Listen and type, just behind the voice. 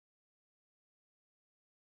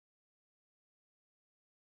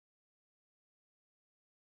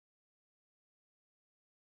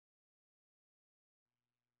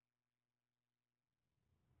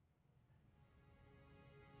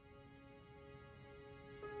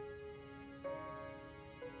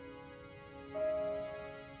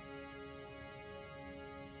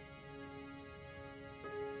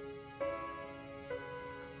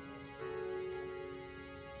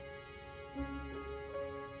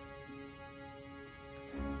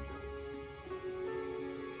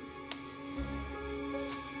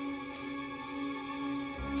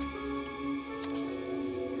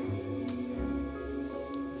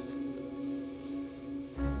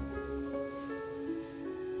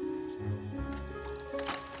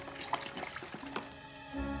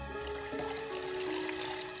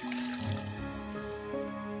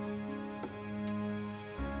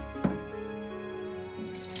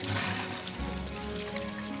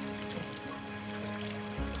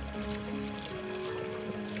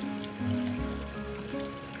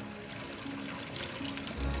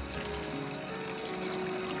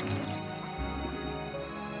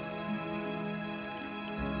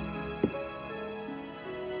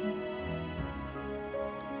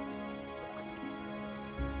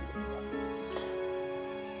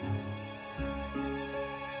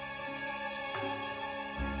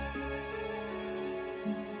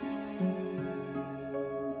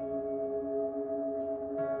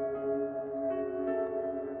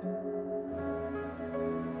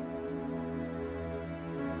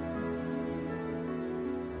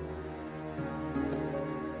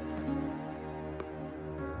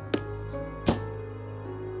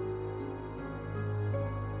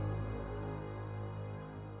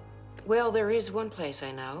Well, there is one place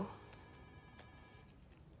I know.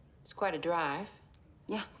 It's quite a drive.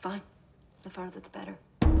 Yeah, fine. The farther, the better.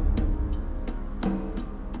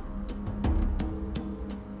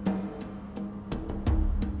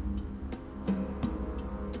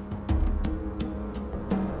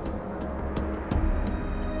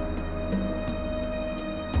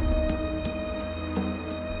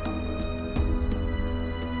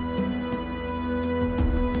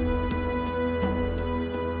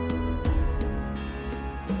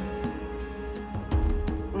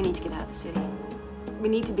 We need to get out of the city. We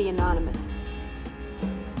need to be anonymous.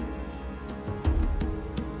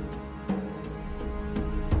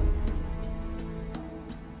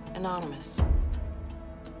 Anonymous.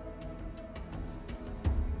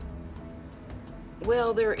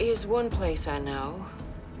 Well, there is one place I know.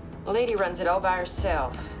 A lady runs it all by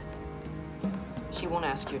herself. She won't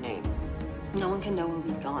ask your name. No one can know where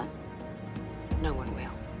we've gone. No one will.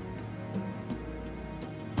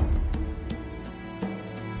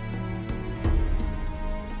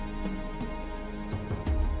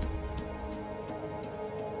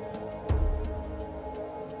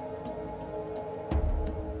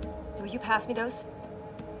 Will you pass me those?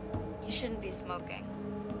 You shouldn't be smoking.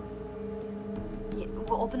 Yeah,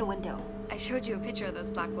 we'll open a window. I showed you a picture of those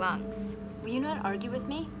black lungs. Will you not argue with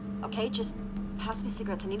me? Okay, just pass me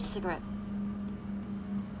cigarettes. I need a cigarette.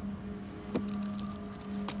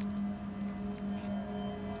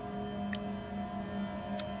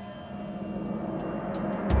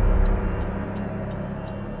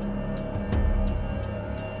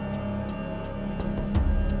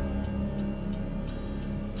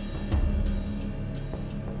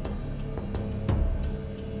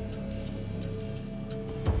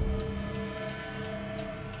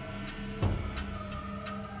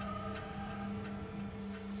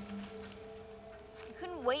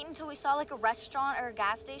 Wait until we saw like a restaurant or a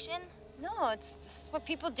gas station? No, this is what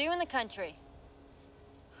people do in the country.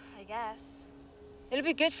 I guess. It'll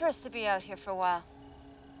be good for us to be out here for a while.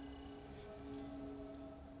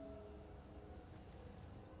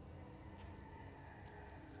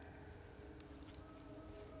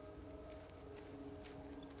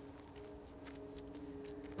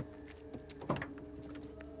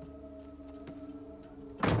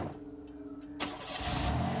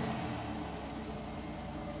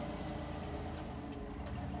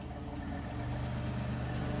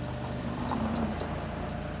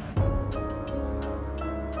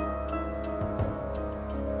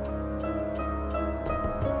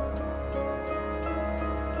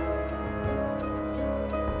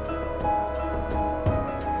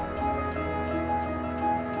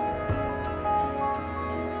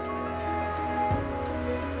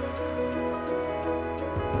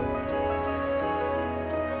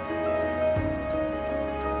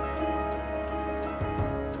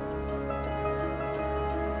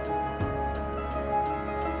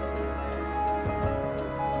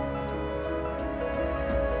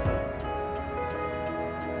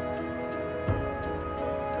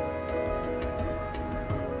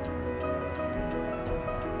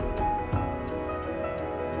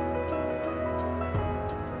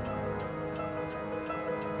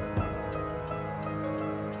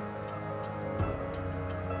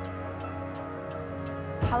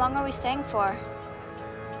 How long are we staying for?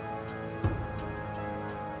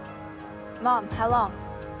 Mom, how long?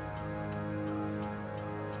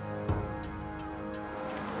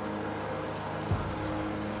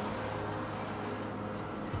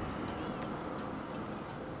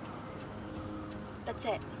 That's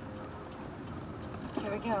it.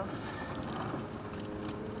 Here we go.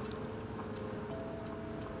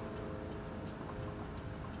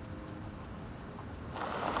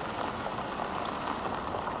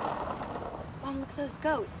 Mom, look at those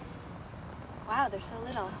goats. Wow, they're so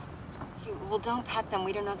little. Well, don't pet them.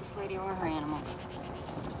 We don't know this lady or her animals.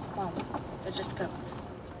 Mom, they're just goats.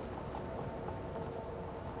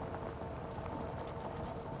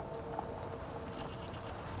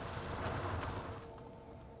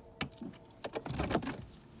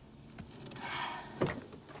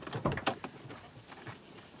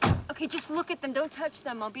 Okay, just look at them. Don't touch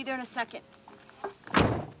them. I'll be there in a second.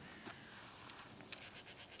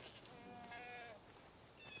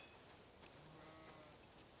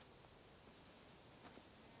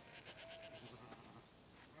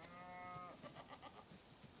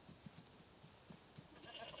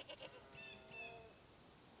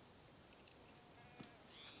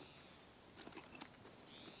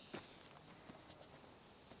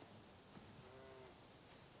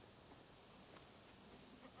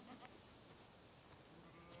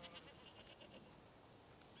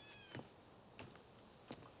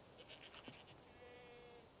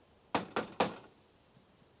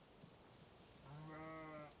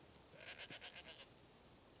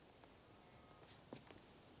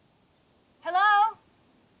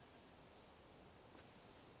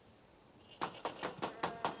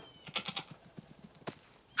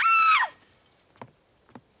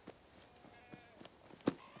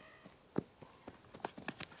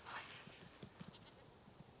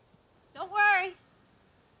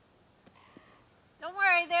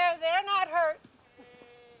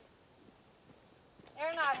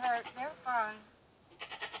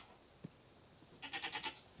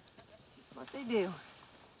 do.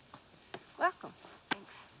 Welcome.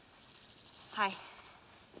 Thanks. Hi.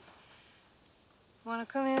 Want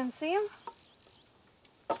to come in and see him?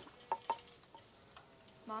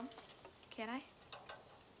 Mom, can I?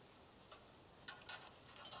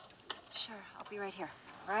 Sure, I'll be right here.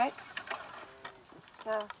 All right.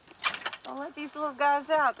 Just, don't let these little guys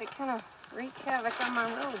out. They kind of wreak havoc on my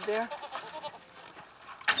road there.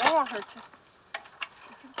 They won't hurt you.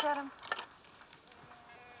 You can pet them.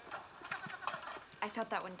 I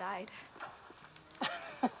thought that one died.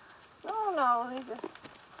 No, they just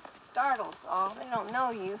startles all. They don't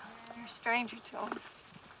know you. You're a stranger to them.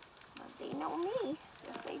 But they know me.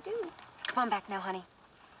 Yes, they do. Come on back now, honey.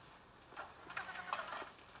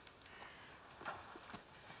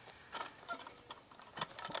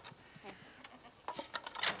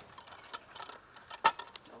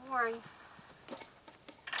 Don't worry.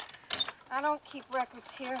 I don't keep records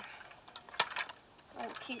here.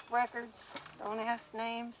 Don't keep records. Don't ask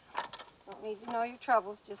names. Don't need to know your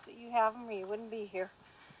troubles, just that you have them or you wouldn't be here.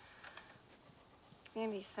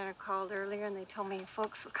 Community Center called earlier and they told me your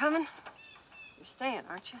folks were coming. You're staying,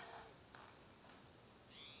 aren't you?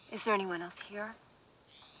 Is there anyone else here?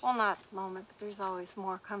 Well, not at the moment, but there's always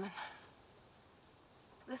more coming.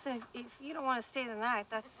 Listen, if you don't want to stay the night,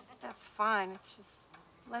 that's fine. It's just,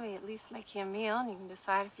 let me at least make you a meal and you can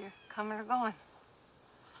decide if you're coming or going.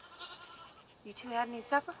 You two had any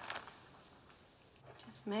supper?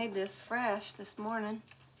 Just made this fresh this morning.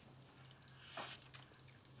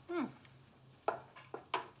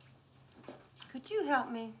 Could you help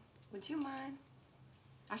me? Would you mind?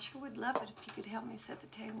 I sure would love it if you could help me set the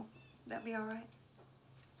table. That'd be all right?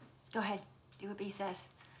 Go ahead. Do what B says.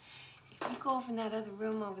 If you go over in that other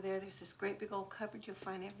room over there, there's this great big old cupboard. You'll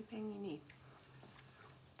find everything you need.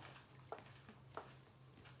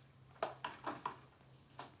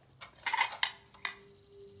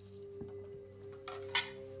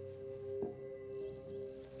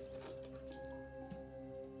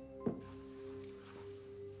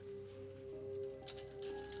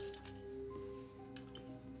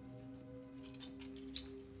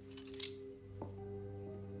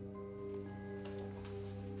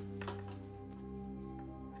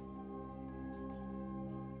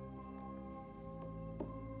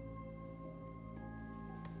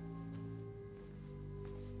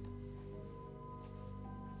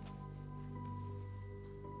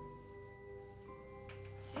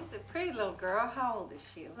 She's a pretty little girl. How old is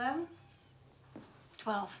she? 11?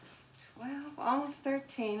 12. 12, almost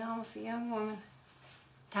 13, almost a young woman.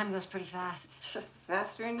 Time goes pretty fast.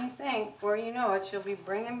 Faster than you think. Before you know it, she'll be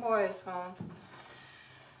bringing boys home.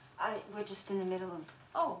 We're just in the middle of...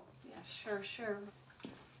 Oh, yeah, sure.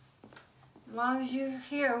 As long as you're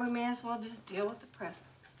here, we may as well just deal with the present.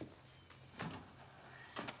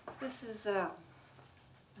 This is a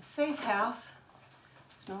safe house.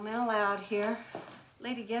 There's no men allowed here.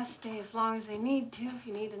 Lady guests stay as long as they need to. If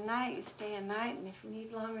you need a night, you stay a night. And if you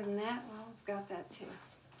need longer than that, well, we've got that too.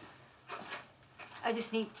 I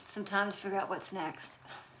just need some time to figure out what's next.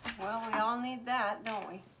 Well, we all need that, don't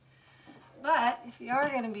we? But if you are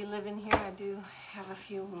going to be living here, I do have a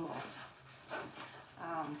few rules.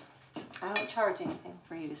 I don't charge anything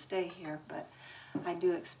for you to stay here, but I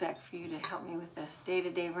do expect for you to help me with the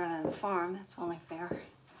day-to-day run of the farm. That's only fair.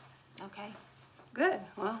 Okay. Good.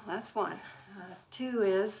 Well, that's one. Two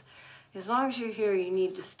is, as long as you're here, you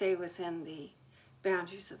need to stay within the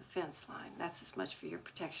boundaries of the fence line. That's as much for your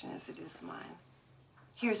protection as it is mine.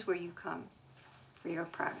 Here's where you come for your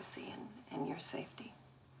privacy and your safety.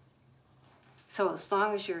 So as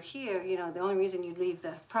long as you're here, you know, the only reason you leave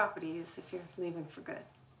the property is if you're leaving for good.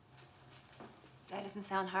 That doesn't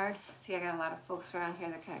sound hard. See, I got a lot of folks around here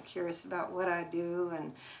that are kind of curious about what I do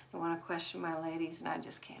and they want to question my ladies, and I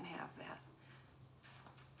just can't have that.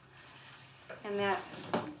 And that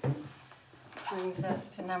brings us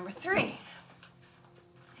to number 3.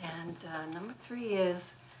 And number 3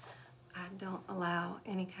 is I don't allow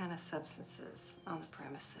any kind of substances on the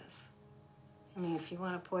premises. I mean, if you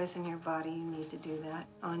want to poison your body, you need to do that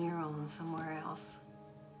on your own somewhere else.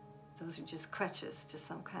 Those are just crutches to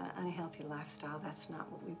some kind of unhealthy lifestyle. That's not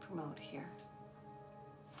what we promote here.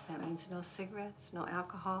 That means no cigarettes, no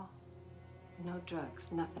alcohol, no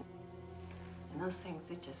drugs, nothing. And those things,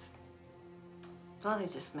 they just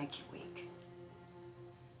make you weak.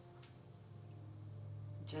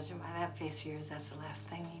 Judging by that face of yours, that's the last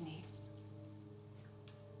thing you need.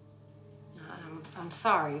 I'm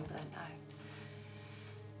sorry, but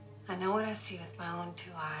I know what I see with my own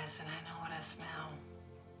 2 eyes, and I know what I smell.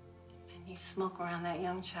 And you smoke around that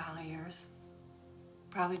young child of yours.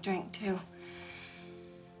 Probably drink, too.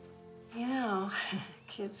 You know,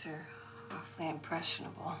 kids are awfully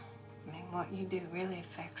impressionable. I mean, what you do really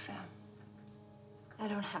affects him. I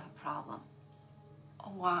don't have a problem.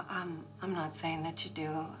 Oh, well, I'm not saying that you do.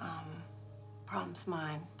 Problem's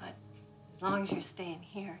mine, but as long as you're staying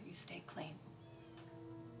here, you stay clean.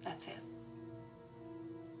 That's it.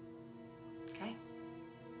 Okay?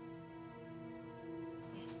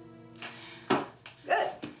 Good.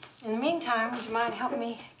 In the meantime, would you mind helping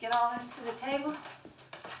me get all this to the table?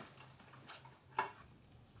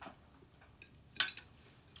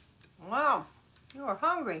 Wow, you are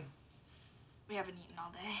hungry. We haven't eaten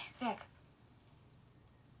all day. Dick.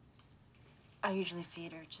 I usually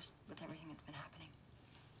feed her just with everything that's been happening.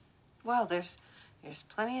 Well, there's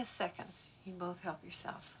plenty of seconds. You both help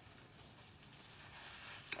yourselves.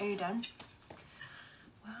 Are you done?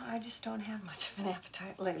 Well, I just don't have much of an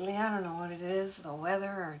appetite lately. I don't know what it is, the weather,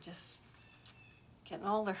 or just getting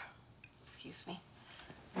older. Excuse me.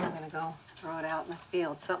 I'm gonna go throw it out in the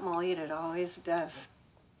field. Something will eat it, always does.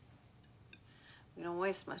 We don't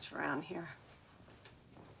waste much around here.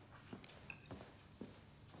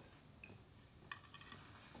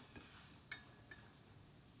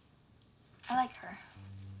 I like her.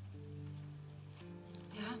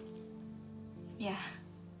 Yeah? Yeah.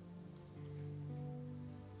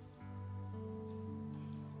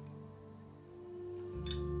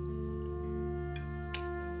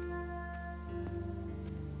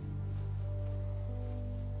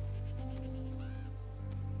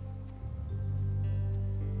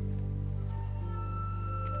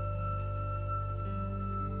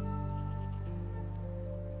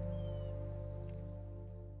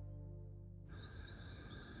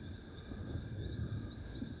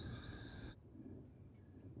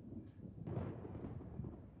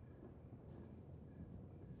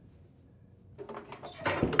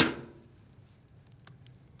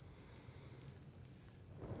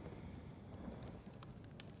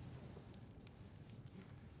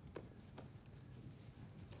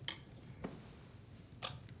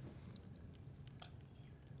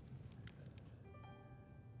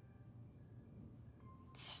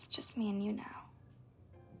 It's just me and you now.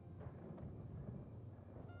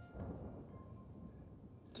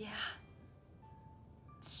 Yeah.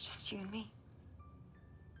 It's just you and me.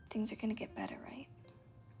 Things are gonna get better, right?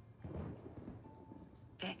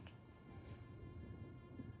 Vic,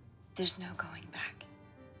 there's no going back.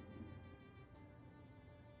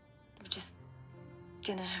 We're just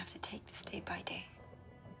gonna have to take this day by day.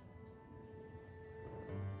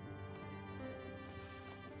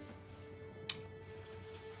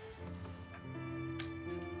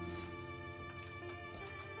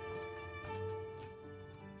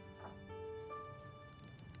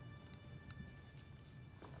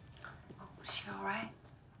 Is she all right?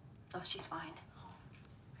 Oh, she's fine.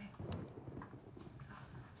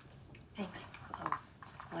 Thanks. Those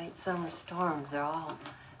late summer storms, they're all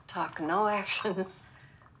talk, no action.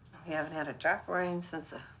 We haven't had a drop of rain since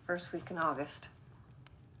the first week in August.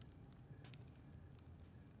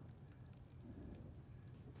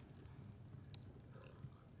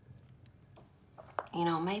 You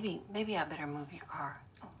know, maybe I better move your car.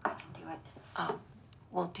 Oh, I can do it.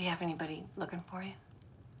 Well, do you have anybody looking for you?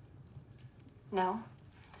 No?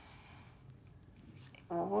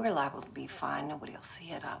 Well, we're liable to be fine. Nobody will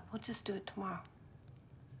see it. We'll just do it tomorrow.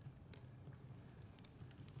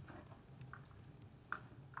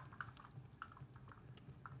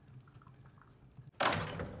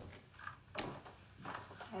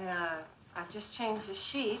 I just changed the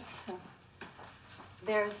sheets, and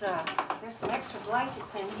there's some extra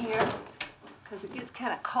blankets in here because it gets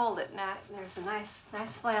kind of cold at night. And there's a nice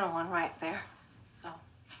flannel one right there. So,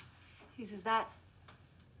 Whose is that?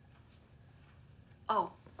 oh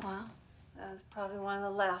well, that was probably one of the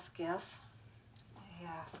last guests.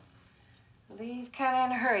 They leave kind of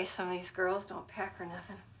in a hurry. Some of these girls don't pack or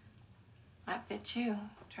nothing. Might fit you.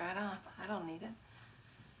 Try it on. I don't need it.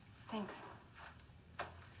 Thanks.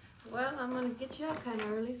 Well, I'm gonna get you up kind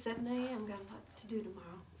of early, 7 a.m. Got a lot to do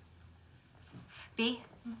tomorrow. B?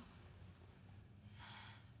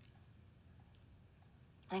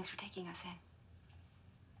 Thanks for taking us in.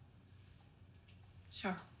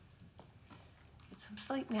 Sure. Get some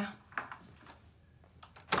sleep now.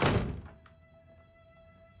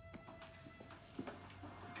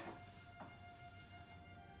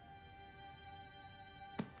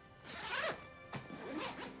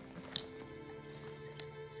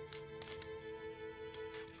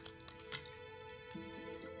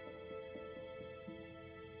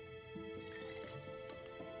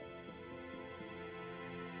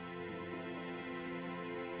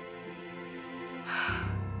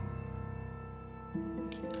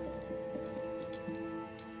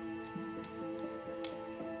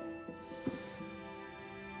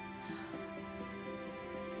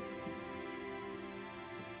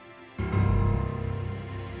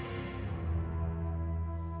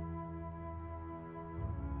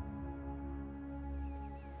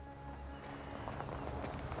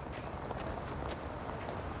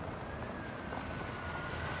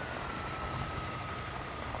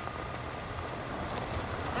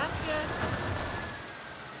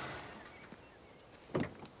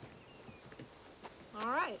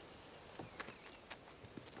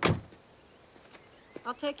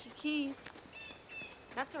 I'll take your keys.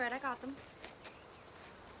 That's all right, I got them.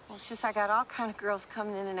 Well, it's just I got all kind of girls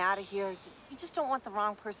coming in and out of here. You just don't want the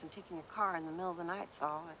wrong person taking your car in the middle of the night, so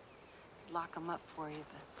I'd lock them up for you,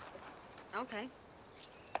 but... Okay.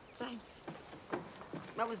 Thanks.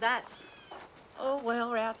 What was that? Oh,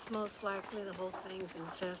 well, rats most likely. The whole thing's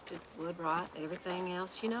infested. Wood rot, everything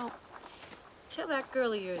else. You know, tell that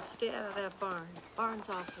girl of yours, stay out of that barn. Barn's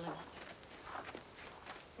off limits.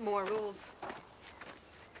 More rules.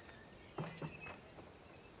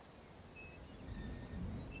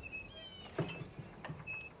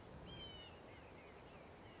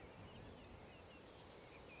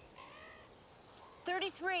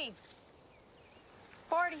 $33.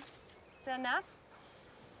 $40. Is that enough?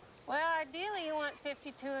 Well, ideally you want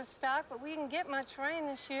 52 as stock, but we didn't get much rain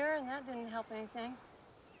this year, and that didn't help anything.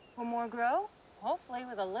 Will more grow? Hopefully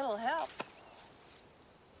with a little help.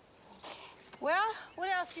 Well, what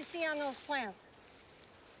else do you see on those plants?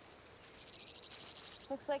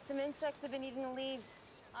 Looks like some insects have been eating the leaves.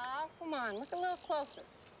 Oh, come on, look a little closer.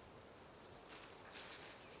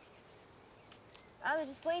 Oh, they're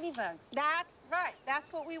just ladybugs. That's right,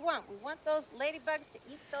 that's what we want. We want those ladybugs to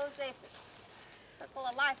eat those aphids. Circle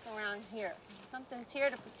of life around here. Something's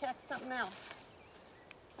here to protect something else.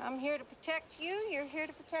 I'm here to protect you, you're here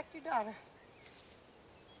to protect your daughter.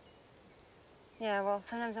 Yeah, well,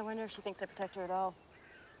 sometimes I wonder if she thinks I protect her at all.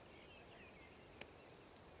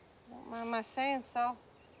 Don't mind my saying so.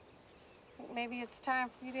 I think maybe it's time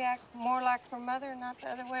for you to act more like her mother, not the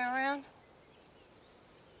other way around.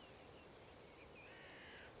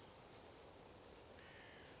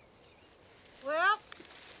 Well,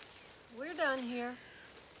 we're done here.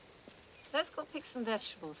 Let's go pick some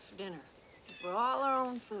vegetables for dinner. We're all our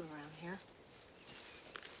own food around here.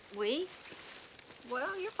 We?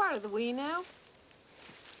 Well, you're part of the we now.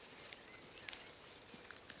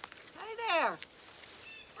 Hey there.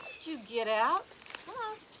 How did you get out? Come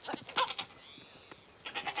on.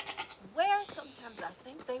 Where sometimes I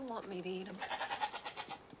think they want me to eat them.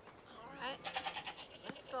 All right,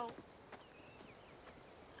 let's go.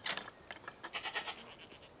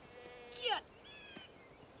 Get.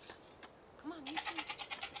 Come on, you two.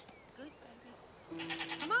 Good, baby.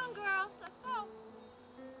 Come on, girls, let's go.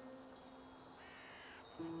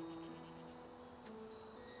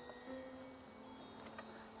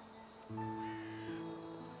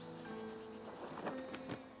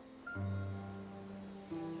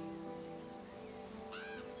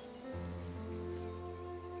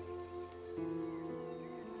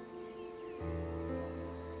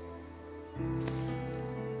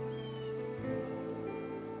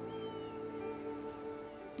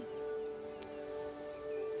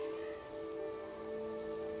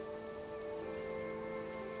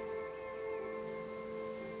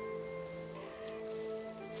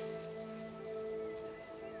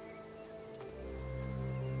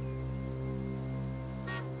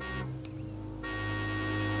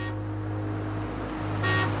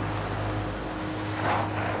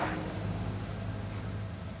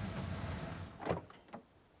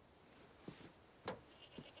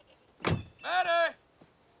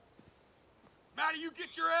 You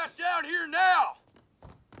get your ass down here now!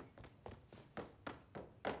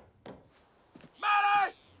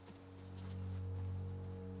 Maddie!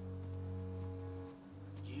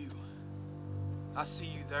 You. I see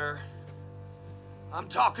you there. I'm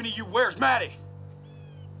talking to you. Where's Maddie?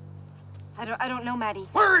 I don't know Maddie.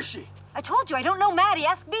 Where is she? I told you, I don't know Maddie.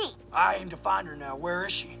 Ask me. I aim to find her now. Where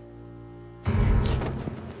is she?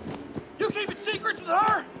 You keeping secrets with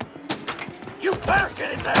her? You better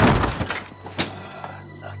get in there!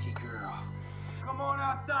 Lucky girl. Come on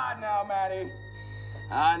outside now, Maddie.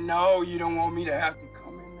 I know you don't want me to have to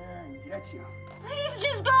come in there and get you. Please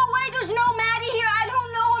just go away. There's no Maddie here. I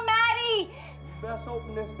don't know a Maddie. You best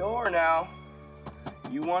open this door now.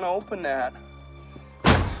 You want to open that.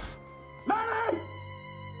 Maddie!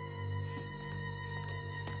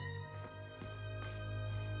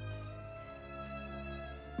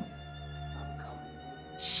 I'm coming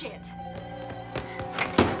in. Shit.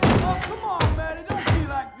 Oh, come on, Maddie. Don't be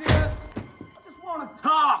like this. I just want to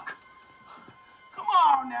talk. Come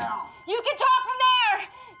on now. You can talk from there.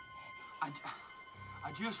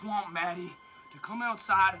 I just want Maddie to come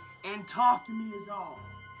outside and talk to me is all.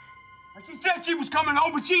 Now, she said she was coming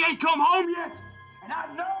home, but she ain't come home yet. And I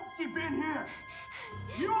know she been here.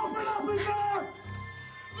 You open up in there!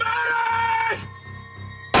 Maddie!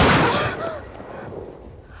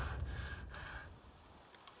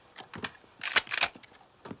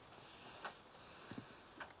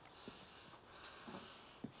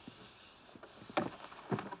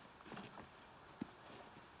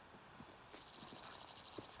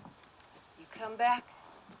 You come back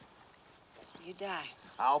to die.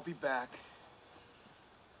 I'll be back.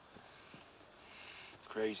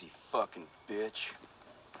 Crazy fucking bitch.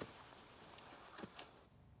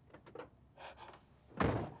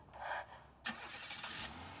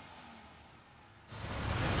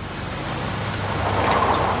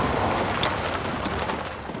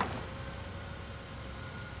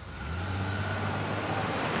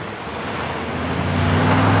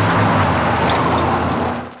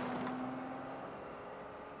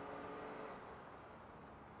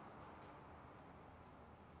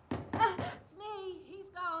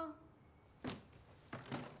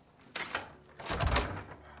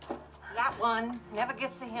 One never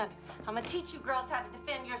gets a hint. I'm gonna teach you girls how to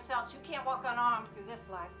defend yourselves. You can't walk unarmed through this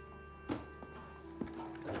life.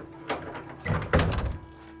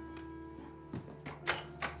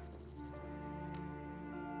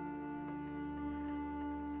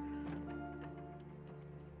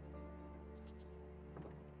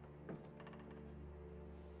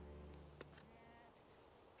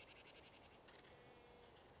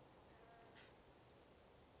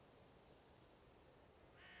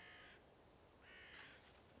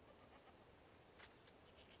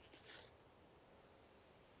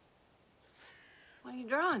 What are you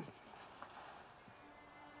drawing?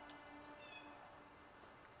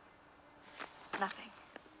 Nothing.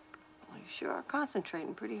 Well, you sure are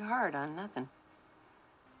concentrating pretty hard on nothing.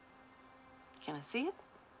 Can I see it?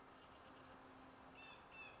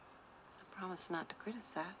 I promise not to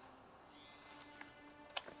criticize.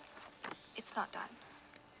 It's not done.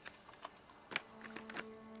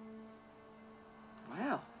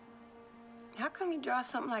 Well, how come you draw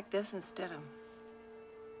something like this instead of,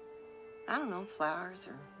 I don't know, flowers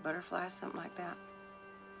or butterflies, something like that?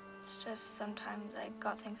 It's just sometimes I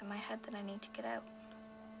got things in my head that I need to get out.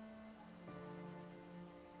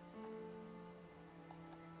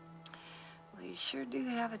 Well, you sure do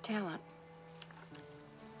have a talent.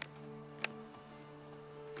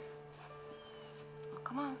 Well,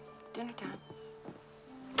 come on, it's dinner time.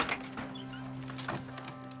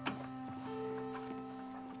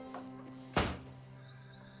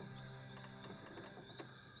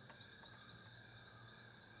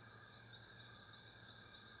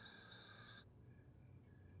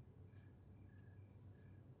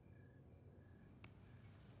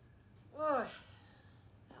 Boy,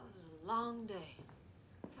 that was a long day.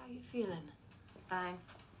 How you feeling? Fine.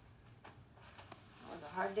 That was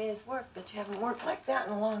a hard day's work, but you haven't worked like that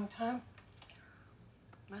in a long time.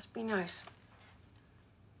 Must be nice.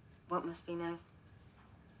 What must be nice?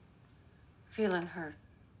 Feeling hurt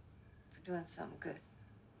for doing something good.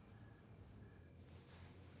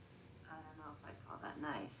 I don't know if I'd call that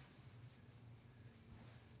nice.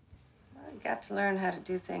 Well, you got to learn how to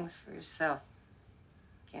do things for yourself.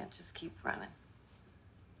 Can't just keep running.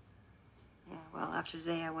 Yeah, well, after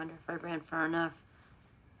today, I wonder if I ran far enough.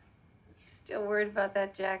 You still worried about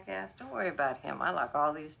that jackass? Don't worry about him. I lock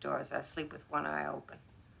all these doors. I sleep with one eye open.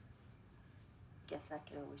 Guess I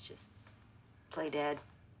could always just play dead.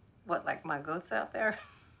 What, like my goats out there?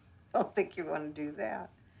 Don't think you want to do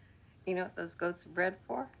that. You know what those goats are bred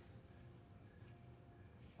for?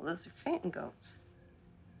 Well, those are fainting goats.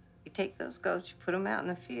 You take those goats, you put them out in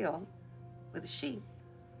the field with the sheep.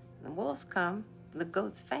 And the wolves come, and the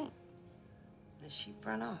goats faint. And the sheep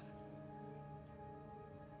run off.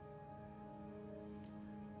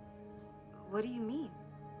 What do you mean?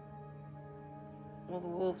 Well, the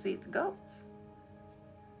wolves eat the goats.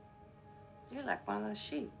 You're like one of those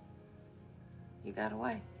sheep. You got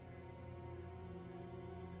away.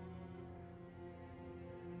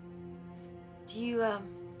 Do you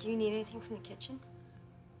need anything from the kitchen?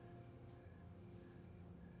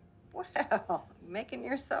 Well, making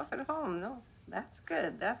yourself at home. No, that's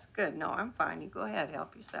good. That's good. No, I'm fine. You go ahead.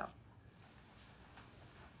 Help yourself.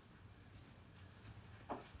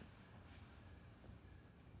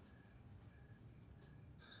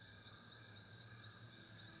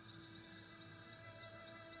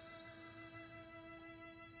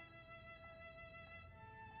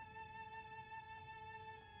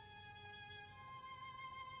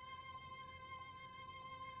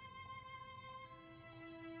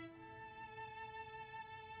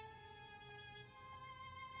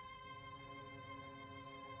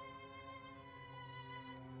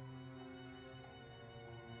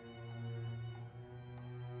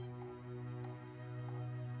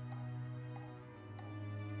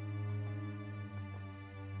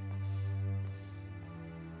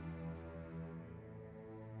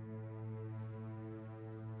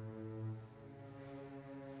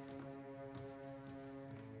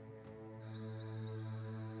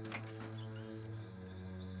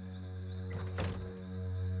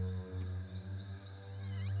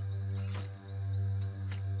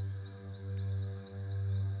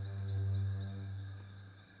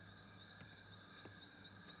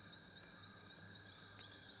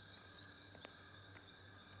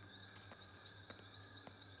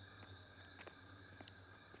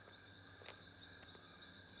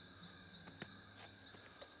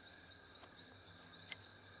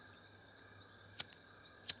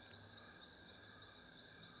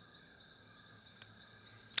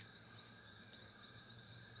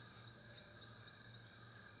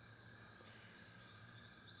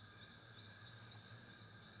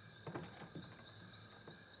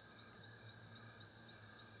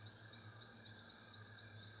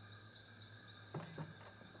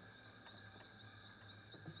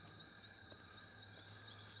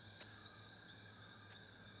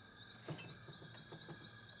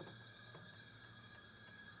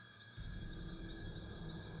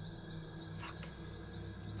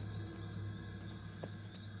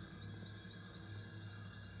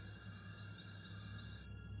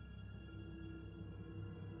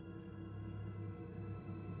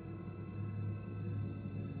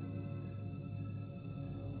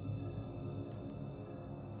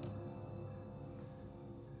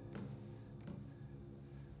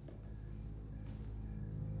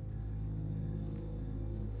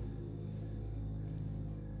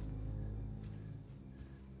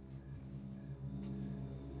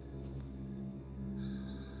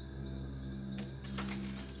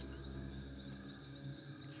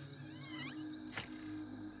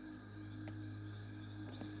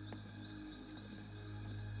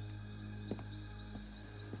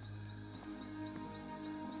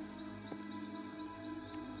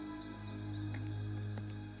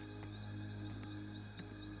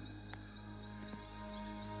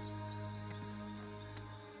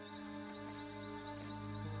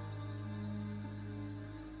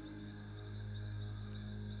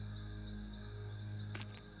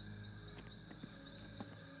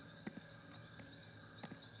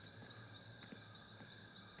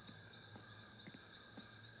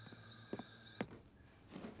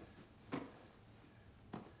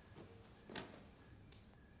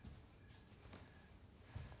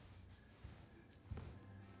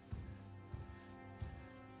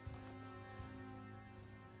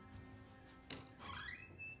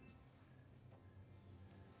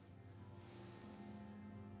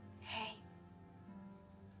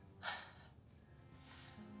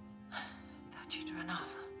 run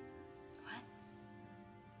off. What?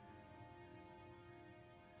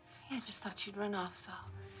 Yeah, I just thought you'd run off, so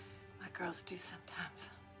my girls do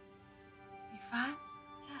sometimes. You fine?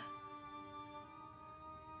 Yeah.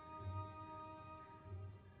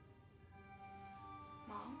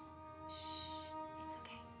 Mom? Shh. It's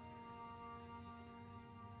okay.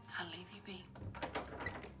 I'll leave you be.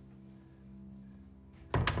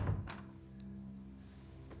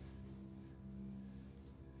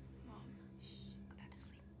 Mom, shh. Go back to sleep.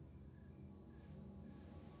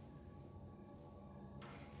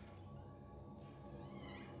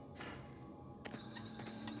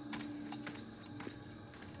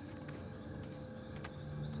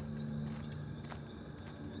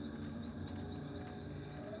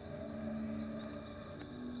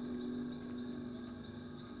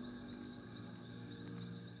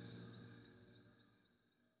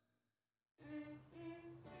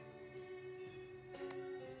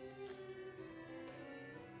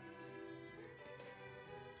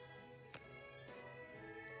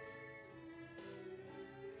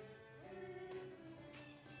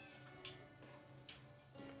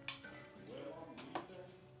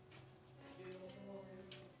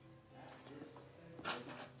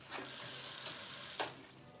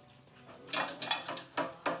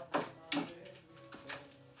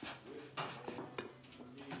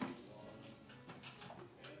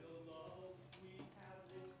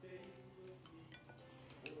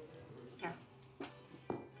 Here.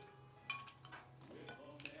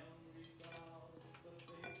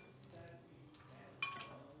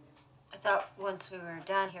 I thought once we were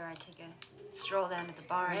down here, I'd take a stroll down to the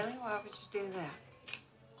barn. Really? Why would you do that?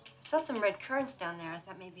 I saw some red currants down there. I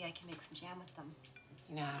thought maybe I could make some jam with them.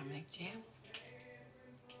 You know how to make jam?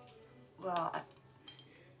 Well,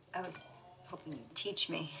 I was hoping you'd teach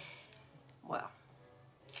me. Well,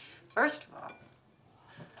 first of all,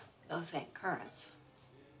 those ain't currants.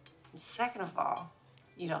 And second of all,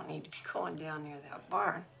 you don't need to be going down near that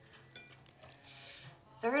barn.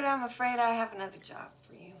 Third, I'm afraid I have another job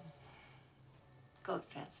for you. Goat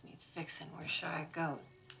fence needs fixing. We're shy of goat.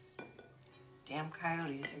 Damn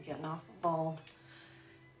coyotes are getting awful bold.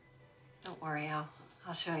 Don't worry, I'll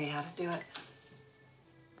show you how to do it.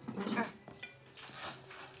 Sure.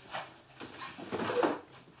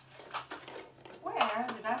 Where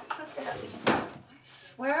did I put that? I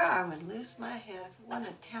swear I would lose my head if it wasn't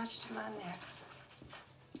attached to my neck.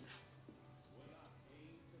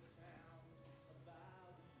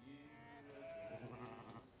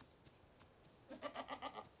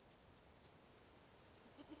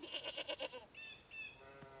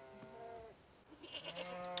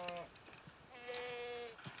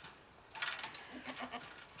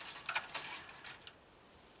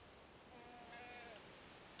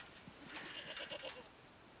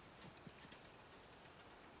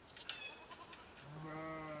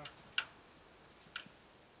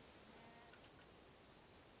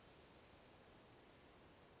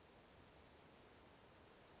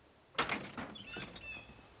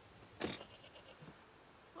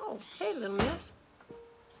 Oh, hey, little miss.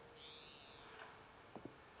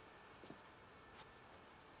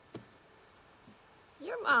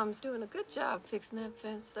 Your mom's doing a good job fixing that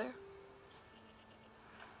fence there.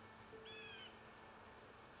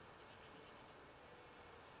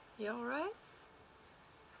 You all right?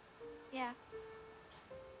 Yeah.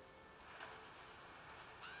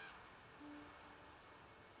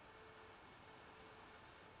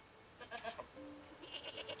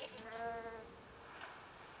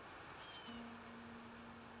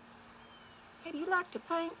 Hey, do you like to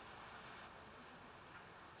paint?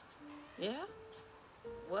 Yeah?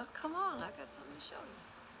 Well, come on, I got something to show you.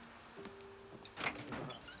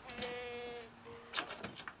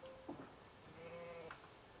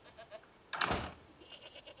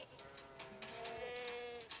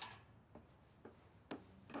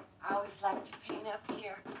 I always like to paint up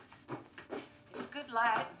here. There's good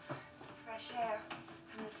light, fresh air.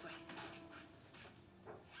 Come this way.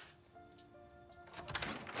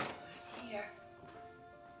 Right here.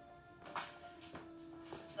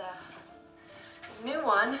 This is a new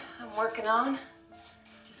one I'm working on.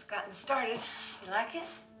 Just gotten started. You like it?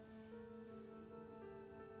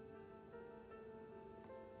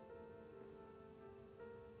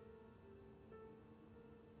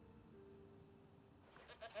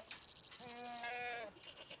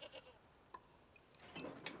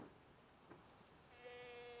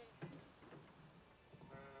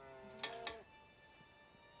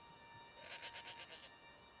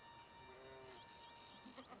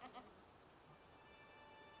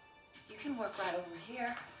 You can work right over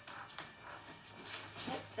here.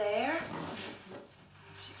 Sit there.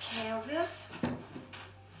 Here's your canvas.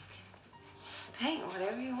 Just paint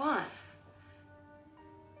whatever you want.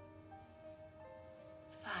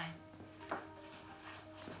 It's fine.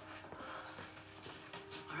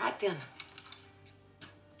 All right, then.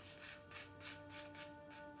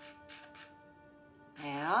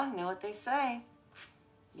 Yeah, you know what they say.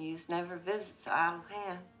 Muse never visits the idle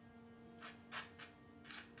hand.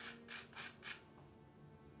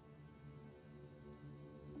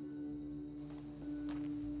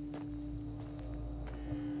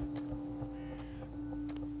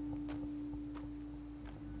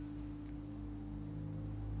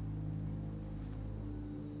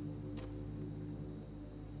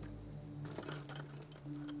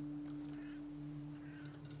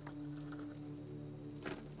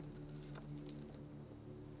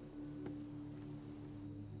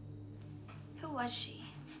 Who was she?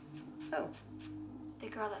 Who? The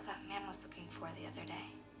girl that man was looking for the other day.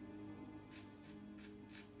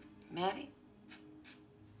 Maddie?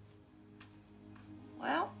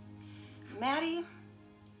 Well, Maddie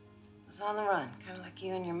was on the run, kind of like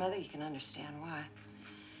you and your mother. You can understand why.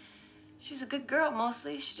 She's a good girl,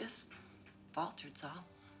 mostly. She just faltered's all.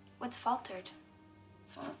 What's faltered?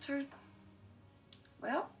 Faltered?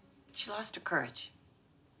 Well, she lost her courage.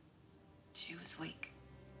 She was weak.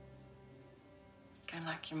 Kind of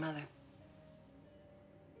like your mother.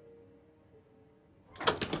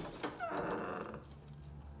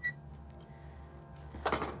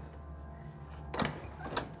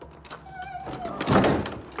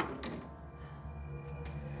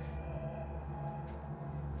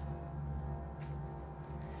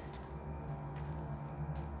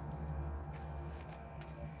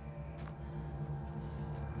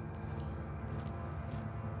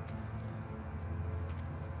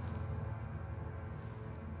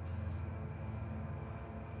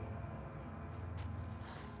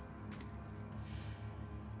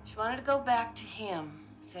 She wanted to go back to him.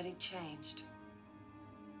 Said he'd changed.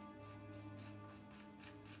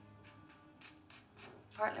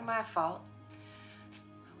 Partly my fault.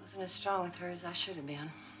 I wasn't as strong with her as I should have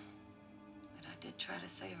been. But I did try to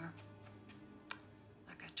save her.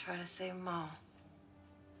 Like I try to save them all.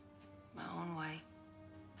 My own way.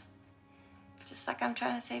 Just like I'm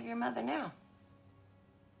trying to save your mother now.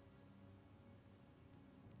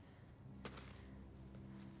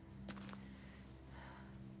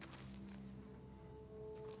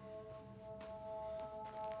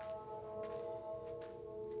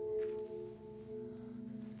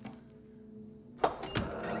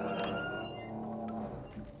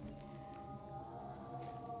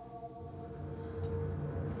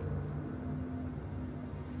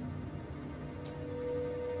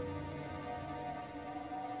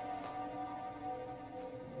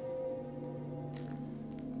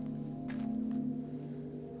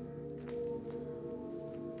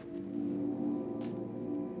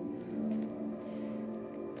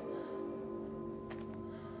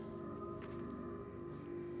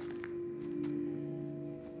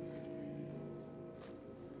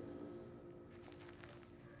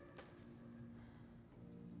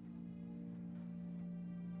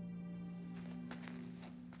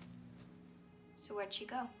 So where'd she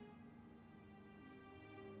go?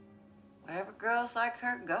 Wherever girls like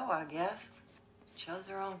her go, I guess. Chose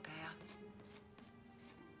her own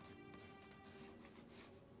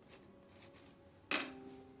path.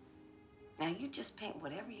 Now, you just paint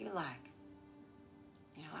whatever you like.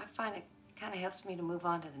 You know, I find it kind of helps me to move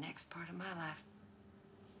on to the next part of my life.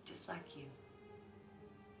 Just like you.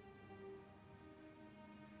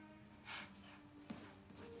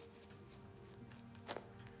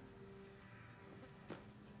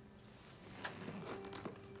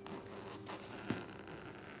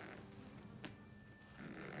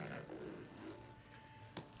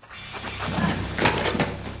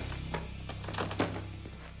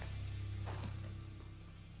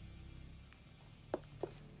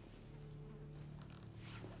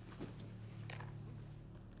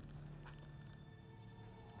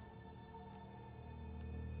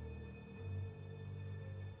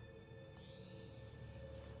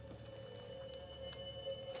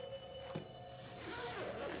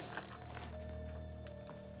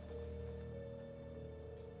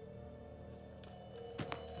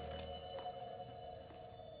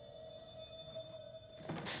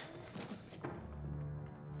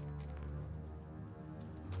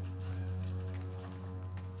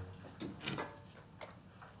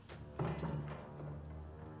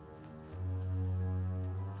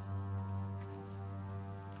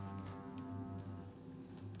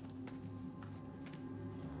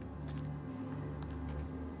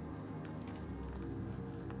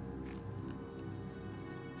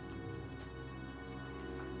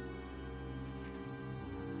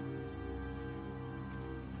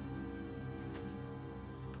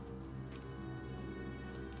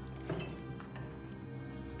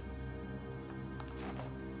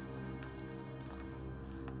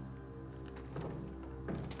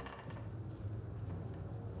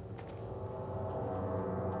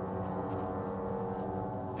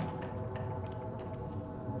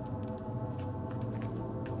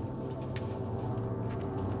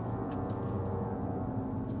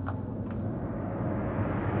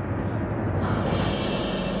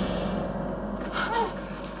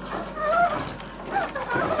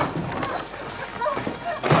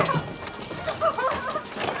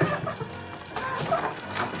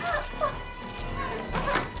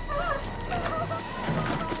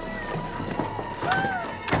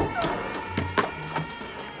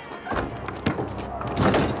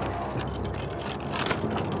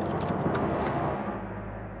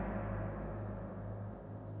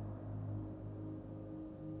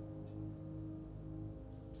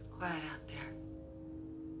 quiet out there.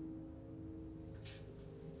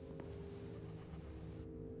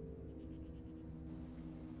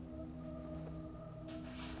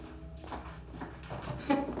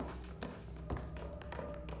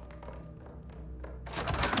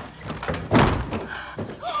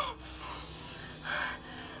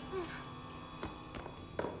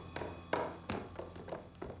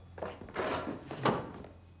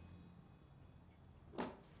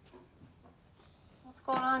 What's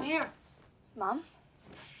going on here? Mom?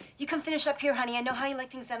 You come finish up here, honey. I know how you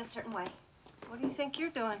like things done a certain way. What do you think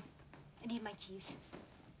you're doing? I need my keys.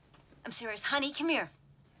 I'm serious. Honey, come here.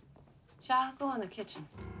 Child, go in the kitchen.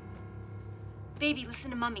 Baby,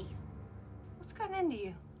 listen to Mummy. What's gotten into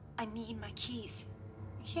you? I need my keys.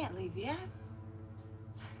 You can't leave yet.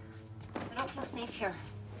 I don't feel safe here.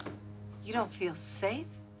 You don't feel safe?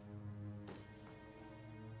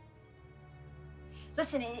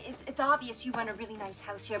 Listen, it's obvious you run a really nice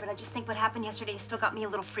house here, but I just think what happened yesterday still got me a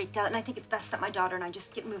little freaked out, and I think it's best that my daughter and I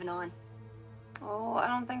just get moving on. Oh, I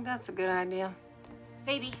don't think that's a good idea.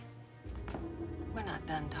 Baby, We're not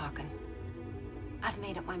done talking. I've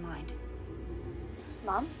made up my mind.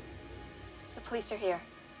 Mom? The police are here.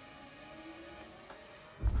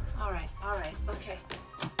 All right, okay.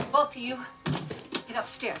 Both of you, get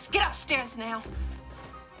upstairs. Get upstairs now.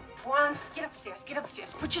 One, get upstairs.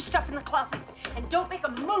 Put your stuff in the closet, and don't make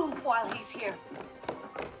a move while he's here.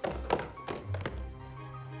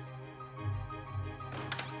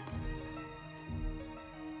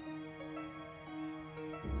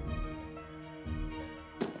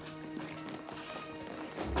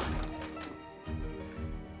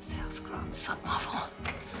 This house grown something awful.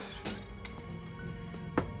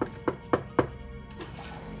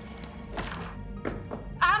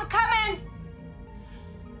 I'm coming!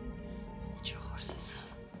 Hold your horses.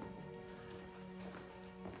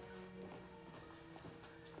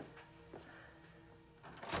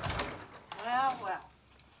 Well.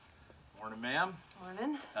 Morning, ma'am.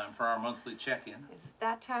 Morning. Time for our monthly check-in. Is it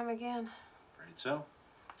that time again? Afraid so.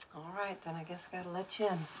 All right, then I guess I gotta let you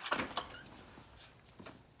in.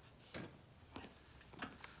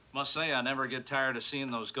 Must say, I never get tired of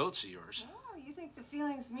seeing those goats of yours. Oh, you think the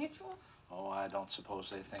feeling's mutual? Oh, I don't suppose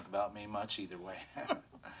they think about me much either way. Why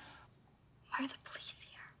are the police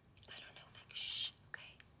here? I don't know, Meg. Shh, okay?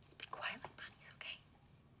 Let's be quiet like bunnies, okay?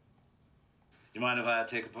 You mind if I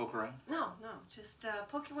take a poke around? No. Just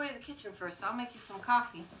poke your way to the kitchen first. I'll make you some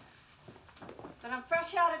coffee. But I'm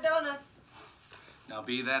fresh out of donuts. Now,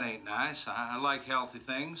 B, that ain't nice. I like healthy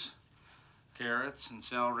things. Carrots and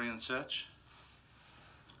celery and such.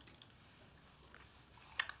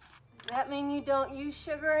 Does that mean you don't use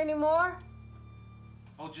sugar anymore?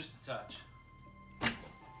 Oh, just a touch.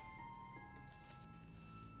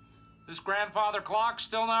 This grandfather clock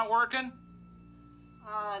still not working?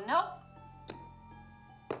 Nope.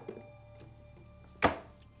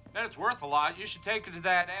 Bet it's worth a lot. You should take it to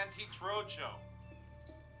that Antiques Roadshow.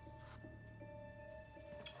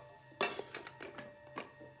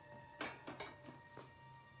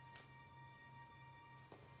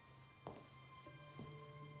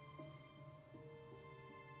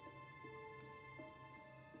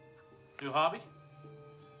 New hobby?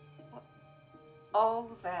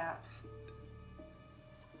 Oh, that.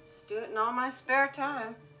 Just do it in all my spare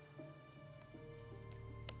time.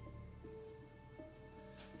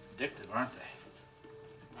 Addictive, aren't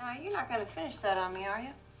they? Now, you're not gonna finish that on me, are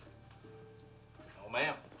you? No,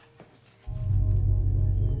 ma'am.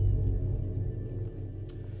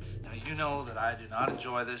 Now, you know that I do not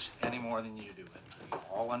enjoy this any more than you do. And we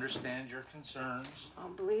all understand your concerns. I'll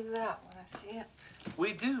believe that when I see it.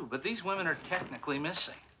 We do, but these women are technically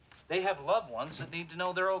missing. They have loved ones that need to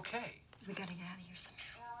know they're okay. We gotta get out of here somehow.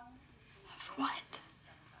 For what?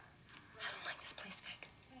 I don't like this place, Meg.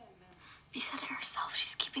 She said it herself.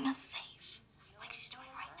 She's keeping us safe. Like she's doing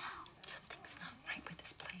right now. Something's not right with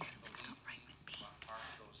this place. Something's not right with me.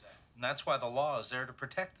 And that's why the law is there to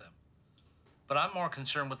protect them. But I'm more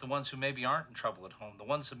concerned with the ones who maybe aren't in trouble at home, the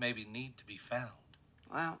ones that maybe need to be found.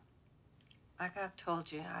 Well, like I've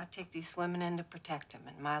told you, I take these women in to protect them,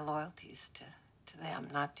 and my loyalty's to them,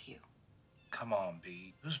 not to you. Come on,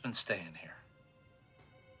 B. Who's been staying here?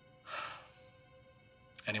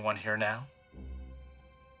 Anyone here now?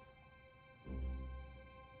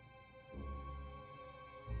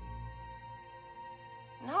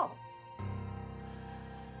 No.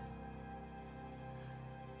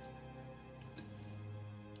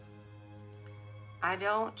 I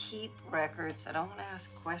don't keep records. I don't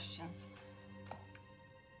ask questions.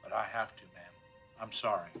 But I have to, ma'am. I'm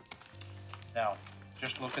sorry. Now,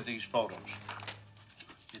 just look at these photos.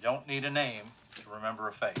 You don't need a name to remember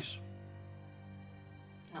a face.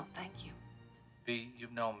 No, thank you. B,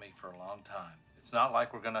 you've known me for a long time. It's not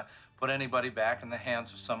like we're gonna put anybody back in the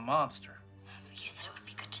hands of some monster. But you said it would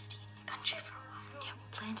be good to stay in the country for a while. Yeah,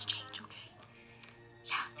 plans change, okay?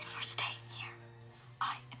 Yeah, and we're staying here.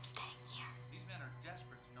 I am staying here. These men are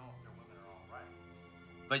desperate to know if their women are all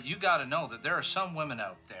right. But you gotta know that there are some women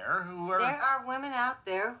out there who are... There are women out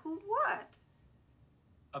there who what?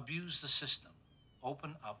 Abuse the system.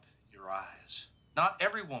 Open up your eyes. Not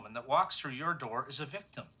every woman that walks through your door is a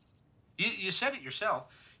victim. You said it yourself.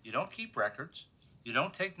 You don't keep records. You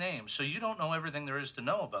don't take names, so you don't know everything there is to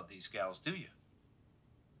know about these gals, do you?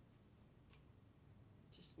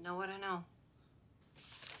 Just know what I know.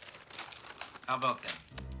 How about them?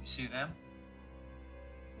 You see them?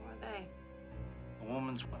 Who are they? A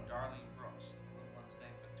woman's one, Darlene Brooks. The little one's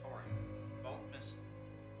named Victoria. Both missing.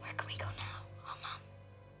 Where can we go now? Oh, Mom.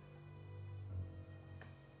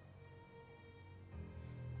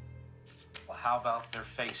 Well, how about their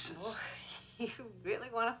faces? Oh, you really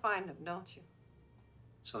want to find them, don't you?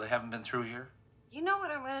 So they haven't been through here? You know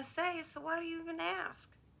what I'm going to say, so why do you even ask?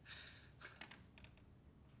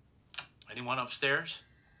 Anyone upstairs?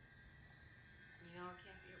 You know, it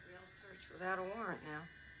can't be a real search without a warrant now.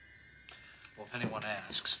 Well, if anyone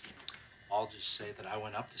asks, I'll just say that I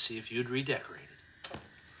went up to see if you'd redecorated.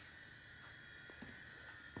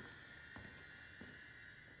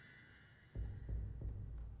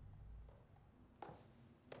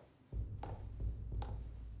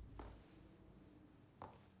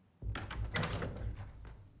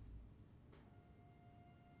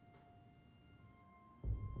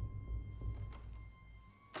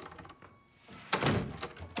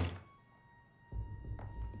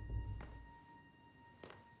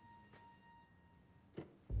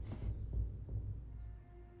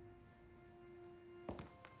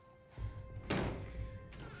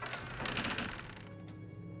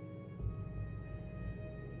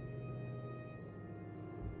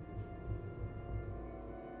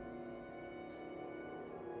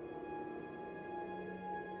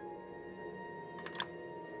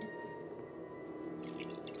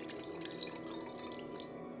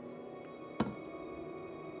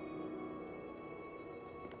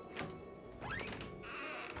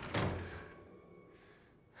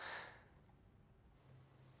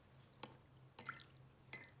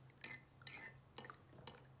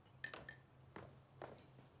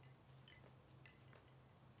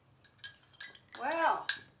 Well,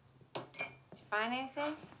 did you find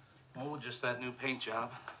anything? Oh, just that new paint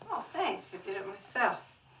job. Oh, thanks. I did it myself.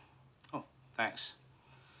 Oh, thanks.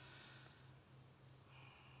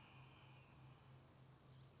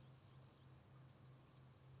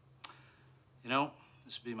 You know,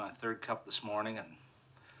 this will be my third cup this morning, and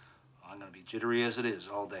I'm going to be jittery as it is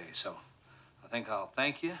all day, so I think I'll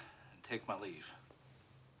thank you and take my leave.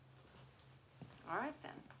 All right,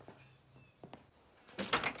 then.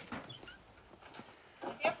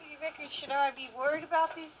 Deputy Vickers, should I be worried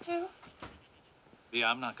about these two? Yeah,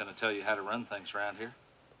 I'm not going to tell you how to run things around here.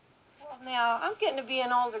 Well, now, I'm getting to be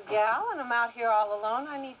an older gal, and I'm out here all alone.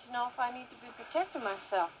 I need to know if I need to be protecting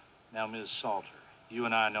myself. Now, Ms. Salter, you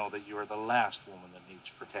and I know that you are the last woman that needs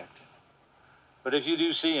protecting. But if you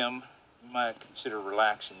do see him, you might consider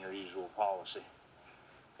relaxing your usual policy.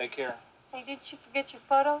 Take care. Hey, didn't you forget your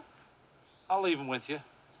photos? I'll leave them with you.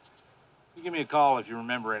 You give me a call if you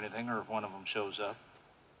remember anything or if one of them shows up.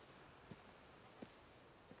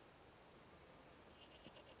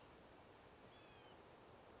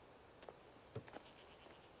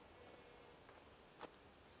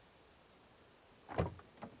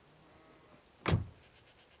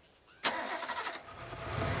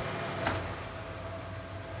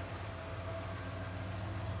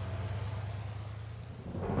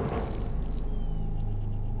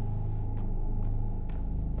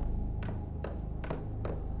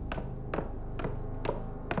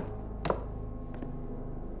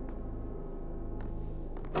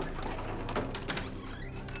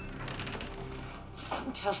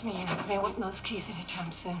 Something tells me you're not going to be wanting those keys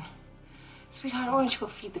anytime soon. Sweetheart, why don't you go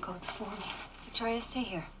feed the goats for me? Victoria, stay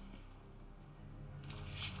here.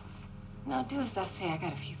 Now, do as I say. I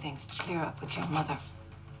got a few things to clear up with your mother.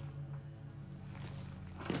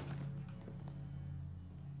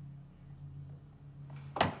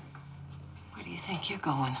 Where do you think you're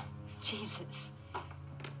going? Jesus.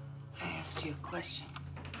 I asked you a question.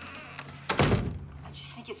 I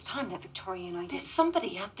just think it's time that Victoria and I There's get...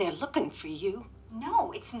 somebody out there looking for you.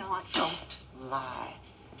 No, it's not. Don't lie.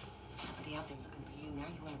 There's somebody out there looking for you. Now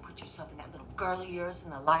you want to put yourself and that little girl of yours in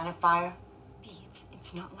the line of fire? B,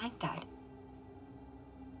 it's not like that.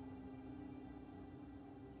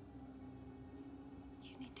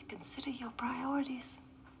 You need to consider your priorities.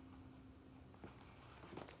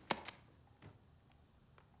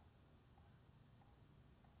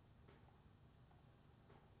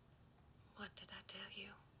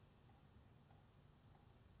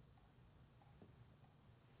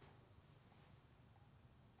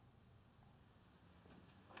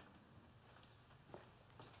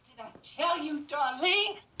 tell you,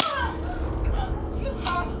 Darlene, you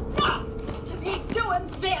are not to be doing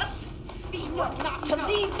this. You are not to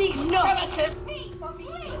leave these premises. Me, for me,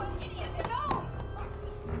 you idiot, no.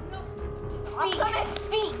 No. I'm gonna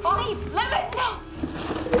be off limits. No.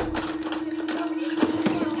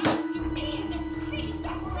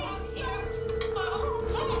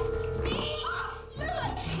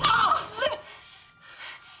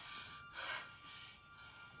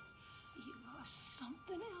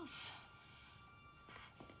 Something else.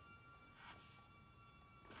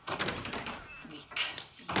 Weak.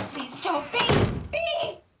 Please don't be.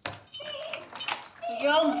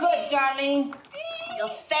 You're good, Darlene.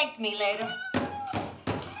 You'll thank me later.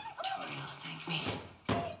 Tori will thank me.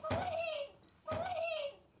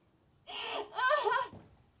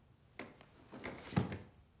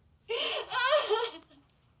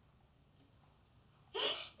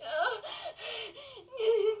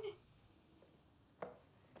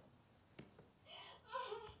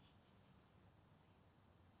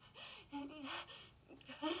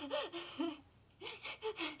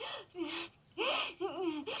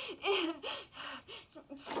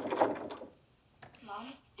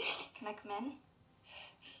 Mom, can I come in?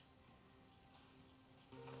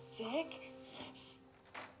 Vic?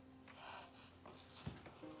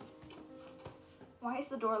 Why is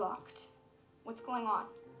the door locked? What's going on?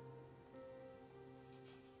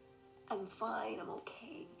 I'm fine. I'm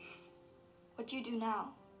okay. What do you do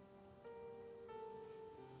now?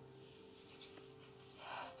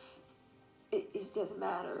 It doesn't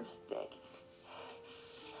matter, Vic.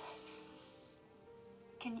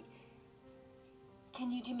 Can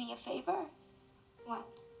you do me a favor? What?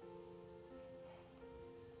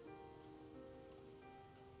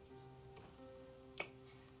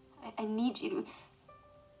 I need you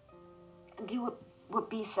to do what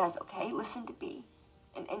B says, okay? Listen to B.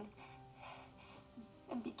 And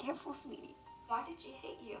be careful, sweetie. Why did she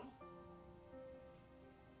hate you?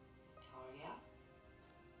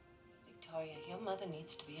 Victoria, your mother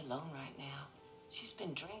needs to be alone right now. She's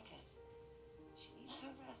been drinking. She needs her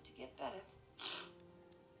rest to get better.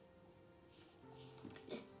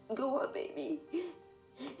 Go on, baby.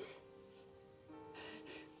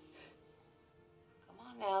 Come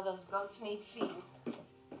on now, those goats need feeding.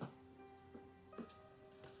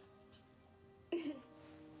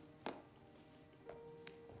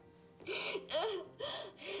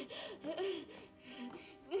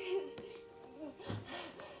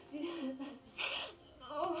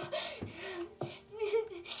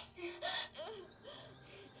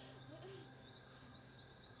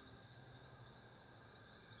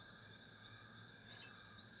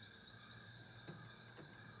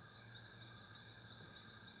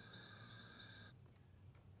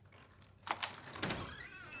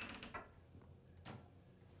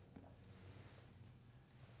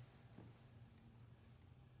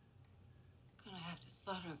 Gonna have to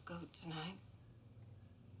slaughter a goat tonight.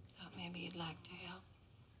 Thought maybe you'd like to help.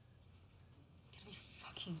 Are you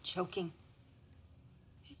fucking joking?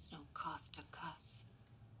 It's no cost to cuss.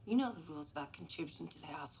 You know the rules about contributing to the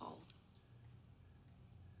household.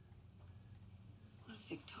 What if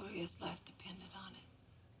Victoria's life depended on it?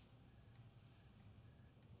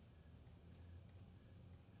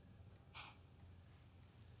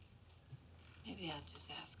 Maybe I'll just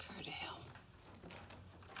ask her to help.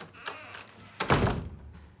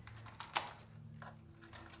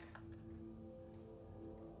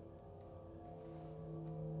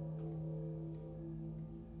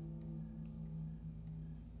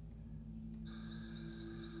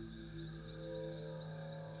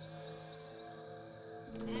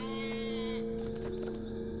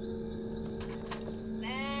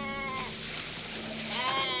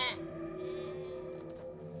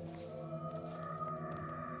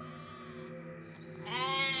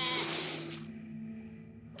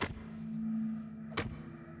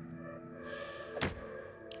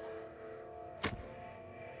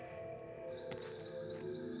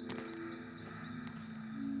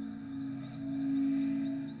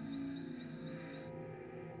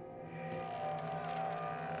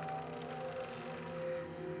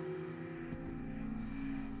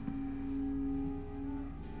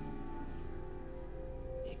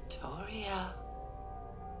 Victoria.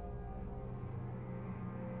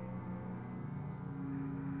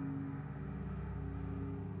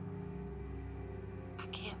 I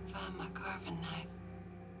can't find my carving knife.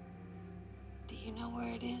 Do you know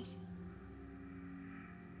where it is?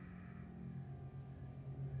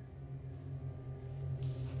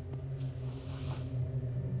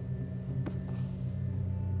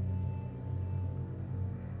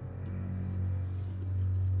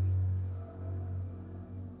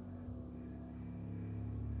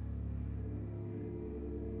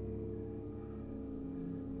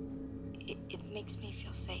 It makes me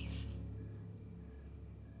feel safe.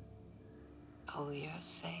 Oh, you're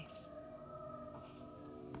safe.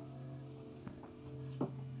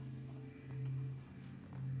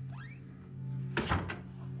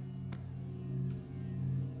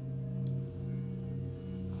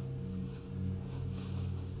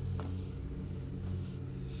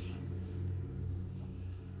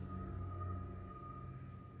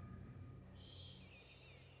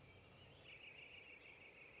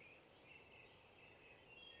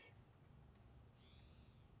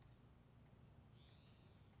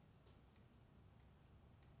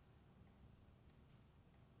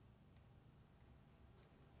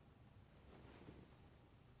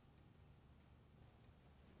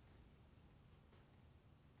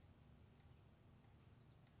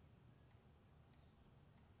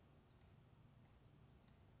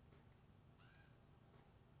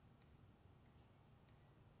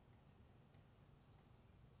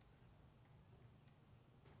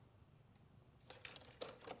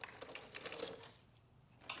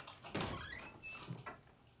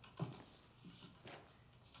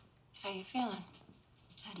 How you feeling?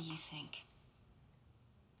 How do you think?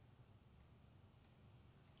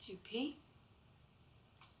 Did you pee?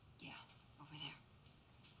 Yeah, over there.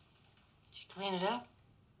 Did you clean it up?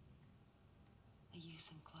 I used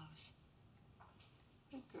some clothes.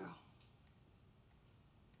 Good girl.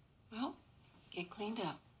 Well, get cleaned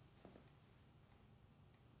up.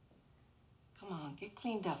 Come on, get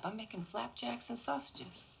cleaned up. I'm making flapjacks and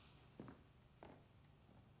sausages.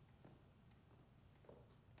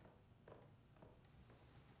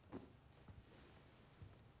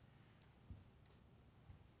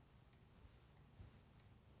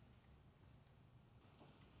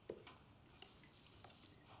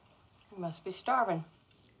 You must be starving.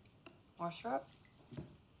 More syrup?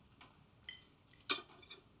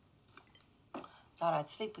 Thought I'd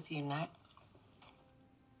sleep with you tonight.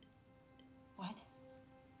 What?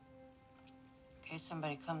 In case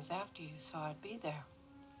somebody comes after you, so I'd be there.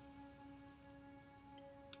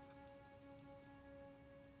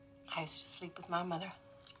 I used to sleep with my mother.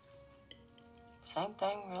 Same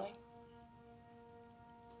thing, really.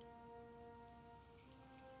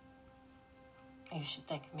 You should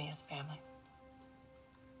think of me as family.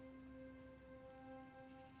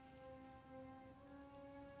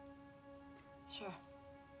 Sure.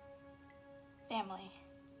 Family.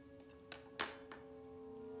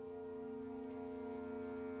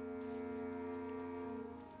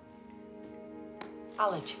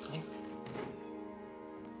 I'll let you clear.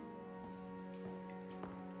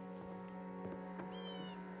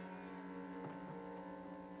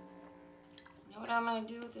 You know what I'm gonna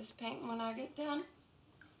do with this painting when I get done?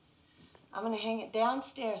 I'm gonna hang it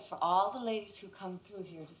downstairs for all the ladies who come through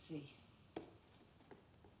here to see.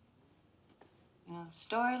 You know the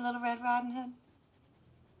story, Little Red Riding Hood?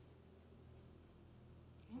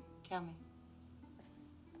 Tell me.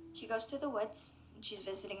 She goes through the woods, and she's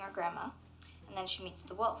visiting her grandma, and then she meets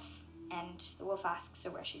the wolf. And the wolf asks her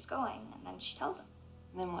where she's going, and then she tells him.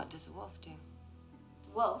 And then what does the wolf do?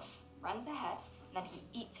 The wolf runs ahead, and then he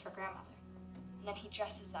eats her grandmother. And then he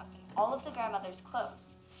dresses up in all of the grandmother's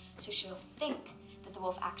clothes, so she'll think that the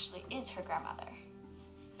wolf actually is her grandmother.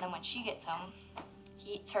 And then when she gets home,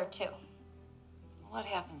 he eats her too. What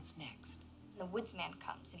happens next? And the woodsman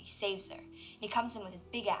comes and he saves her. And he comes in with his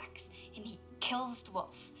big axe and he kills the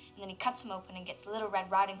wolf. And then he cuts him open and gets Little Red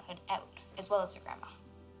Riding Hood out, as well as her grandma.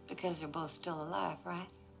 Because they're both still alive, right?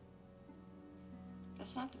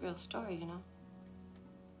 That's not the real story, you know.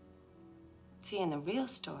 See, in the real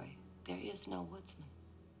story, there is no woodsman.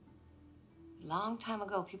 A long time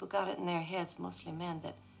ago, people got it in their heads, mostly men,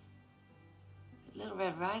 that Little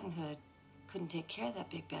Red Riding Hood couldn't take care of that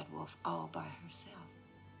big bad wolf all by herself.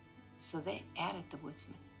 So they added the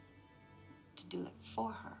woodsman to do it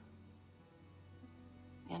for her.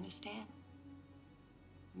 You understand?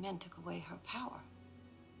 Men took away her power.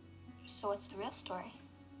 So what's the real story?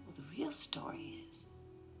 Well, the real story is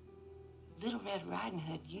Little Red Riding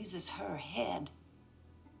Hood uses her head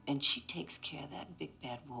and she takes care of that big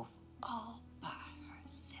bad wolf all by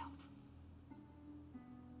herself.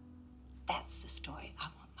 That's the story I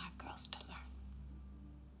want my girls to learn.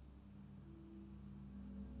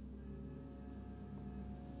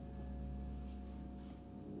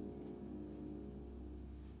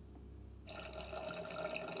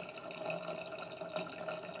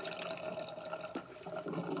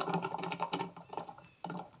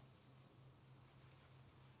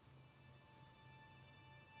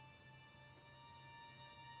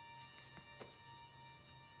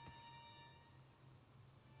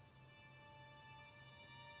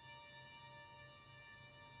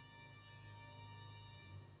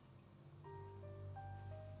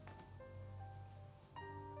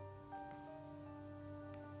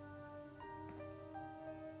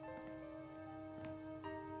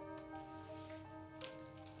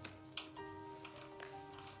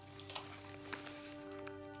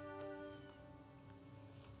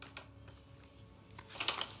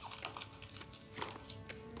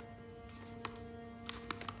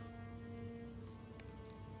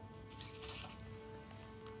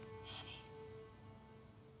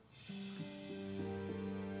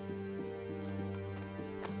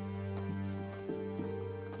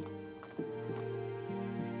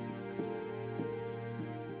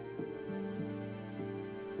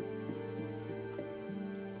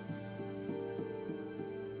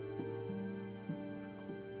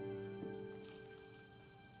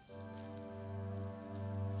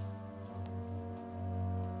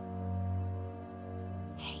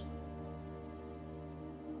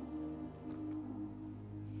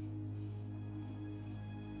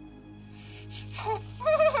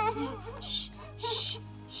 Shh, shh,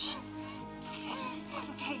 shh. It's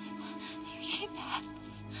okay. You came back.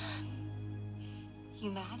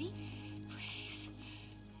 You Maddie? Please.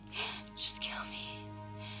 Just kill me.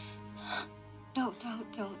 No,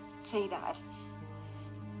 don't say that.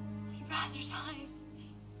 I'd rather die.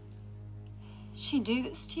 She do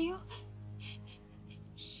this to you?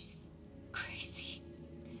 She's crazy.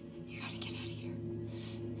 You gotta get out of here.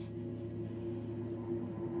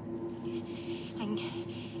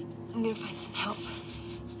 I'm gonna find some help.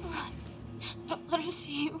 Run. Don't let her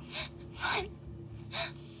see you. Run.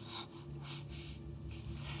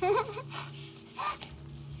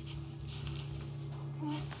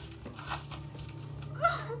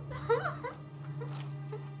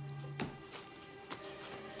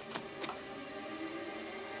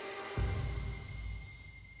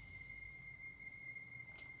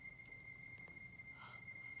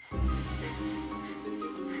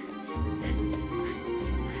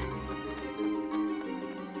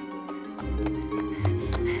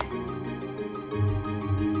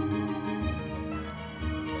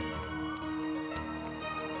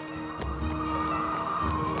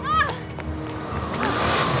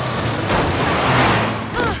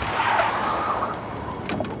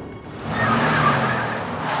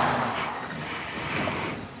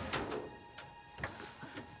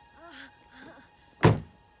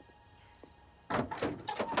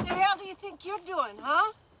 You're doing,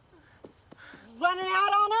 huh? Running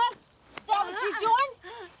out on us? Is that what you're doing?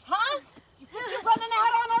 Huh? You think you're running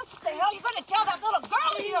out on us? What the hell you gonna tell that little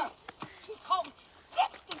girl of yours? She's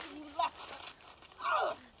homesick thinking you left her.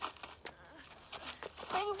 Ugh.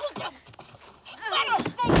 Maybe we'll just let her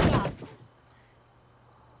think that.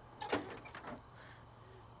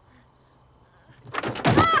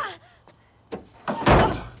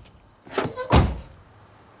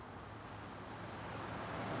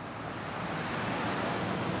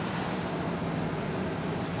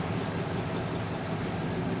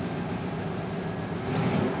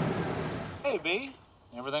 Hey, B.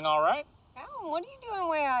 Everything all right? Alan, what are you doing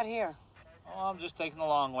way out here? Oh, I'm just taking the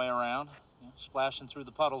long way around. You know, splashing through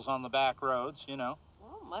the puddles on the back roads, you know.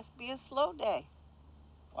 Well, must be a slow day.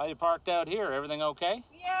 Why you parked out here? Everything okay?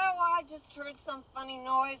 Yeah, well, I just heard some funny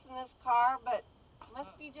noise in this car, but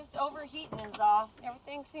must be just overheating is all.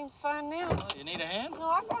 Everything seems fine now. You need a hand? No,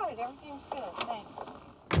 I got it. Everything's good. Thanks.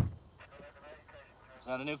 Is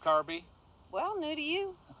that a new car, B? Well, new to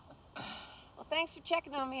you. Well, thanks for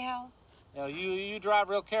checking on me, Hal. You know, you drive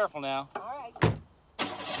real careful now. All right.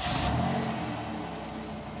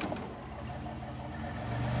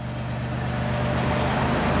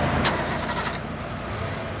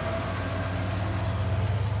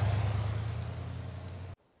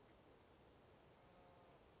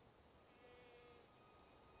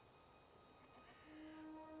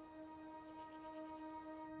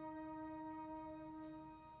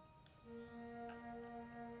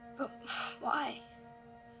 But why?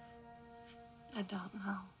 I don't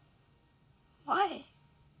know. Why?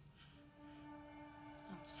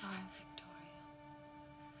 I'm sorry, Victoria.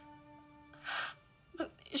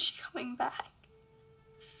 But is she coming back?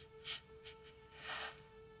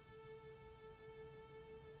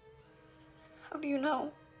 How do you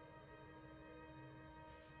know?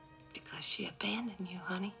 Because she abandoned you,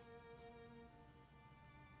 honey.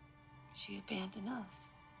 She abandoned us.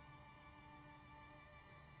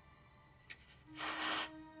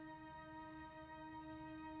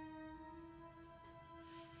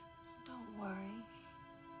 Don't worry.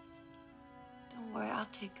 Don't worry, I'll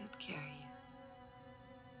take good care of you.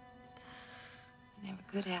 I never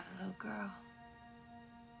could have a little girl.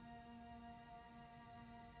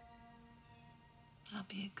 I'll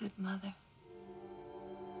be a good mother.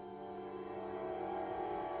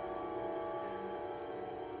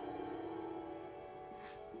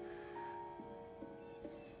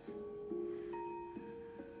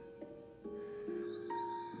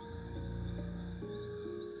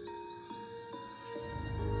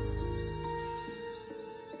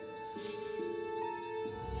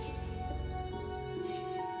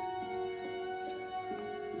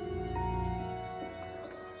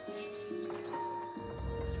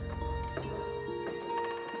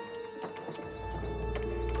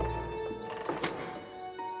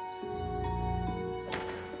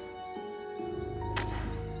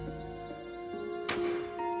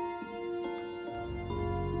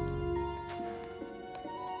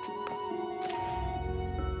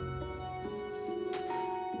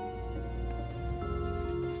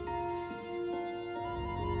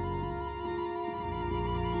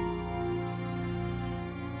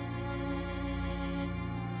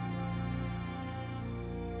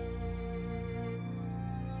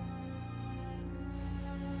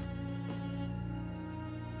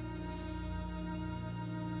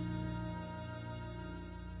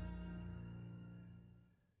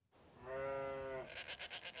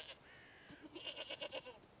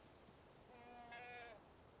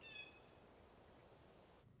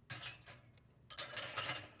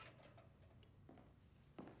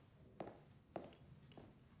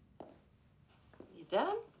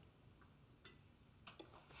 done?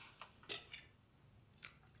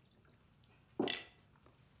 Got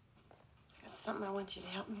something I want you to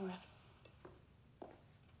help me with.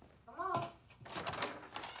 Come on.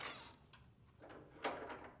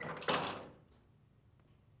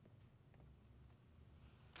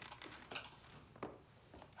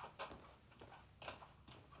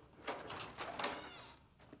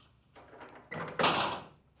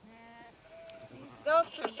 These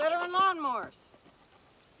goats are better than lawnmowers.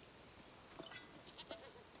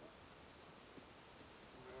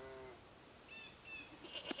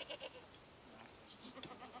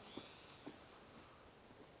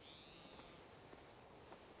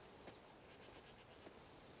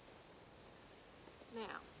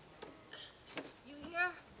 Now, you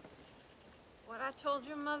hear what I told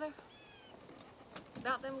your mother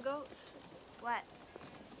about them goats? What?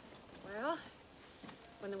 Well,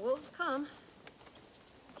 when the wolves come,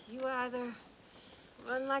 you either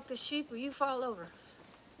run like the sheep or you fall over,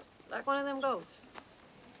 like one of them goats.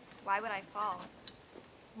 Why would I fall?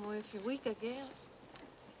 Well, if you're weak, I guess.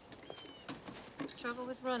 The trouble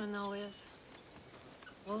with running, though, is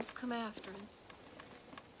wolves come after and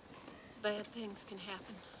bad things can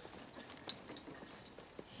happen.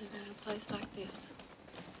 Even in a place like this.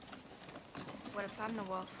 What if I'm the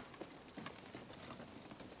wolf?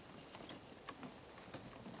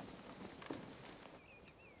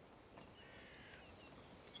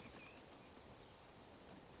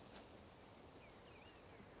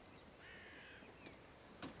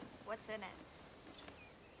 What's in it?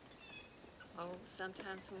 Oh,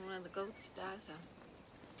 sometimes when one of the goats dies,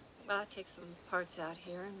 I take some parts out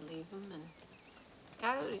here and leave them, and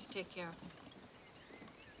coyotes take care of them.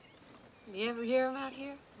 You ever hear them out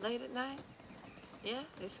here late at night? Yeah?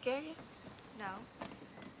 They scare you? No.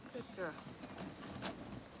 Good girl.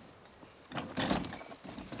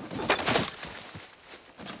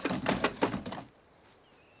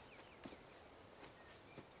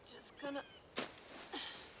 Just gonna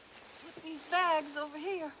put these bags over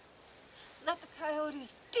here. Let the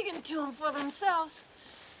coyotes dig into them for themselves.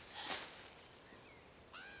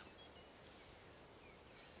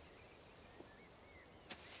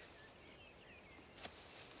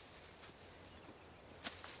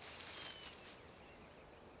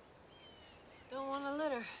 Don't want to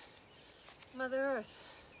litter Mother Earth.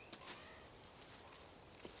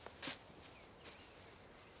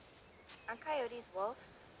 Are coyotes wolves?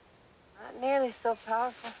 Not nearly so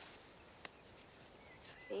powerful.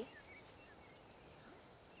 See?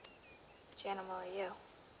 Which animal are you?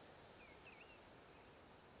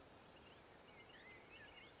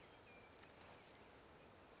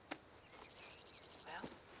 Well,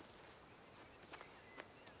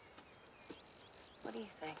 what do you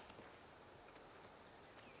think?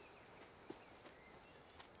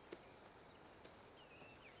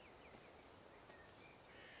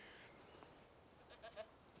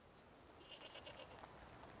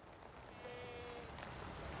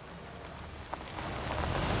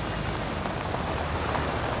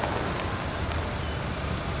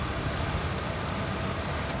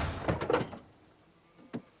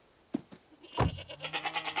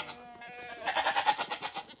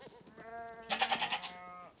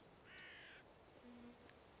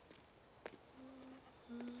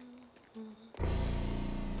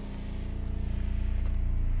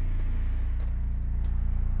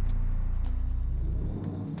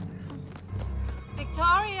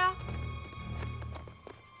 Victoria!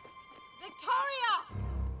 Victoria!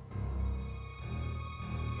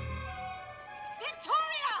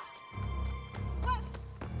 Victoria! What?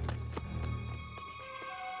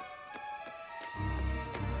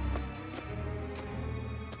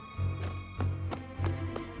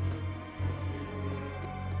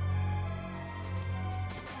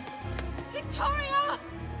 Victoria!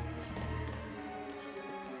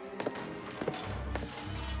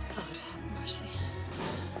 Lord have mercy.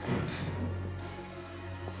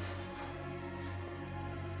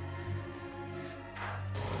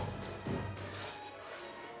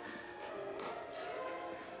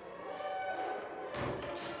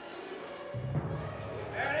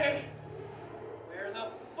 Maddie! Where the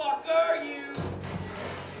fuck are you?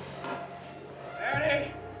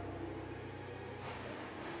 Maddie!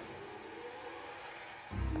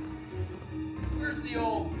 Where's the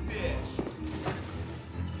old bitch?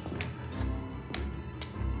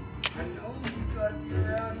 I know you gotta be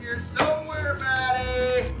around here somewhere,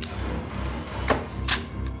 Maddie!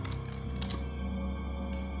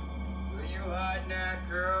 Where you hiding at,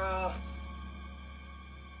 girl?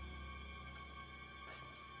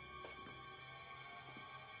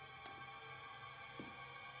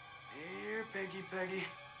 Here, Peggy.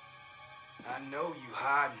 I know you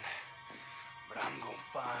hiding, but I'm gonna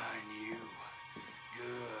find you.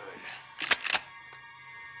 Good.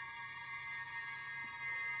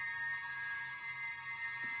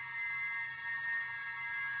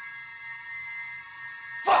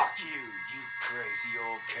 Fuck you, you crazy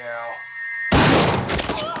old cow.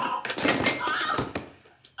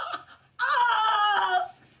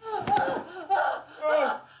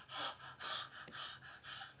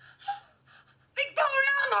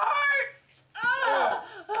 Victoria, I'm hurt!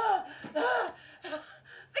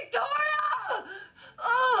 Victoria!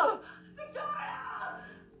 Oh! Victoria!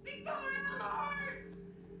 Victoria, I'm hurt!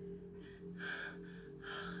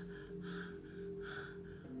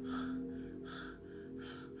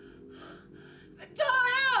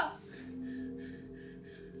 Victoria!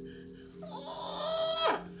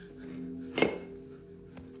 Oh!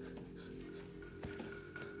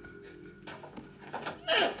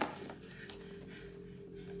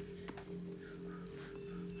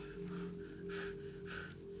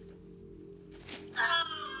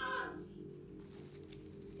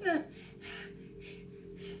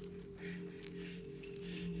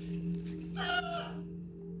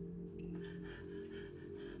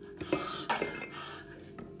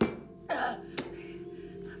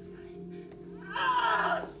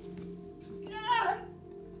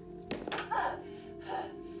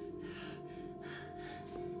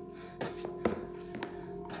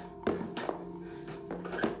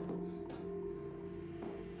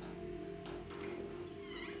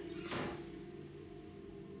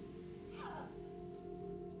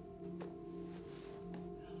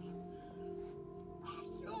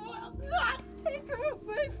 You will not take her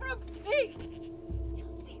away from me!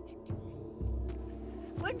 You'll see, Victoria.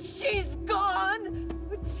 When she's gone!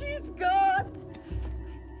 When she's gone!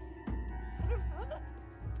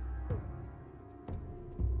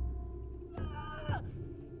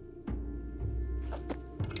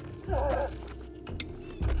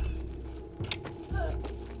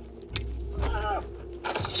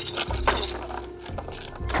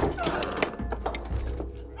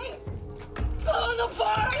 Go to the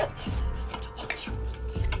barn! I don't want you.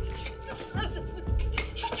 You don't listen.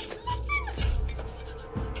 You didn't listen.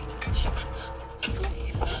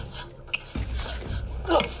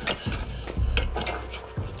 Go.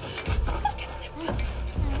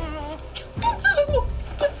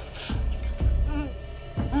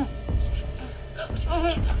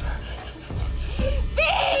 B!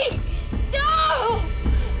 No!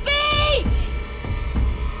 B!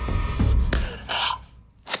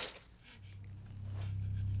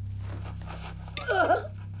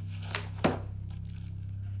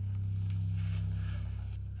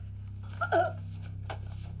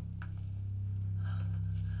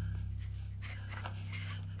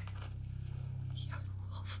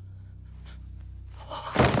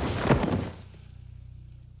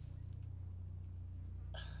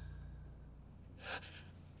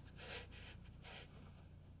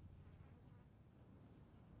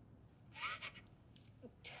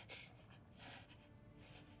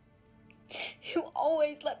 You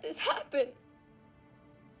always let this happen.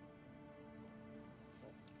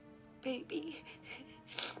 Baby.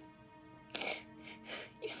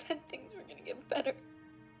 You said things were gonna get better.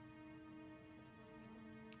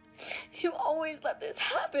 You always let this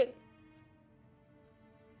happen.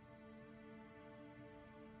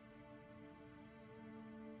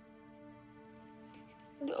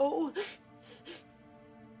 No.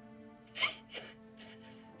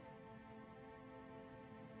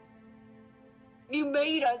 You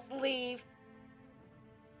made us leave.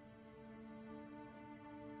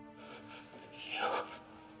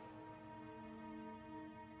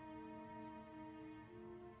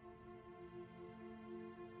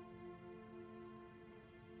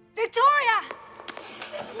 Victoria!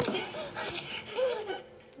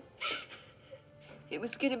 It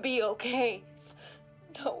was gonna be okay.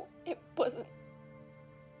 No, it wasn't.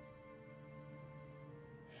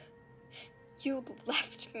 You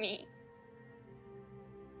left me.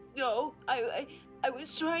 No, I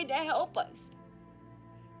was trying to help us.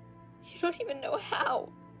 You don't even know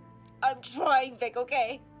how. I'm trying, Vic,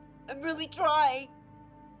 okay? I'm really trying.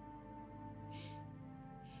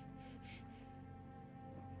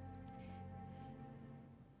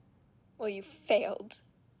 Well, you failed.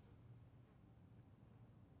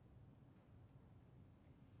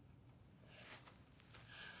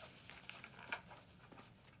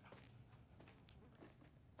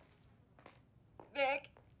 Vic?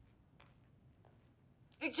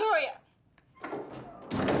 Victoria!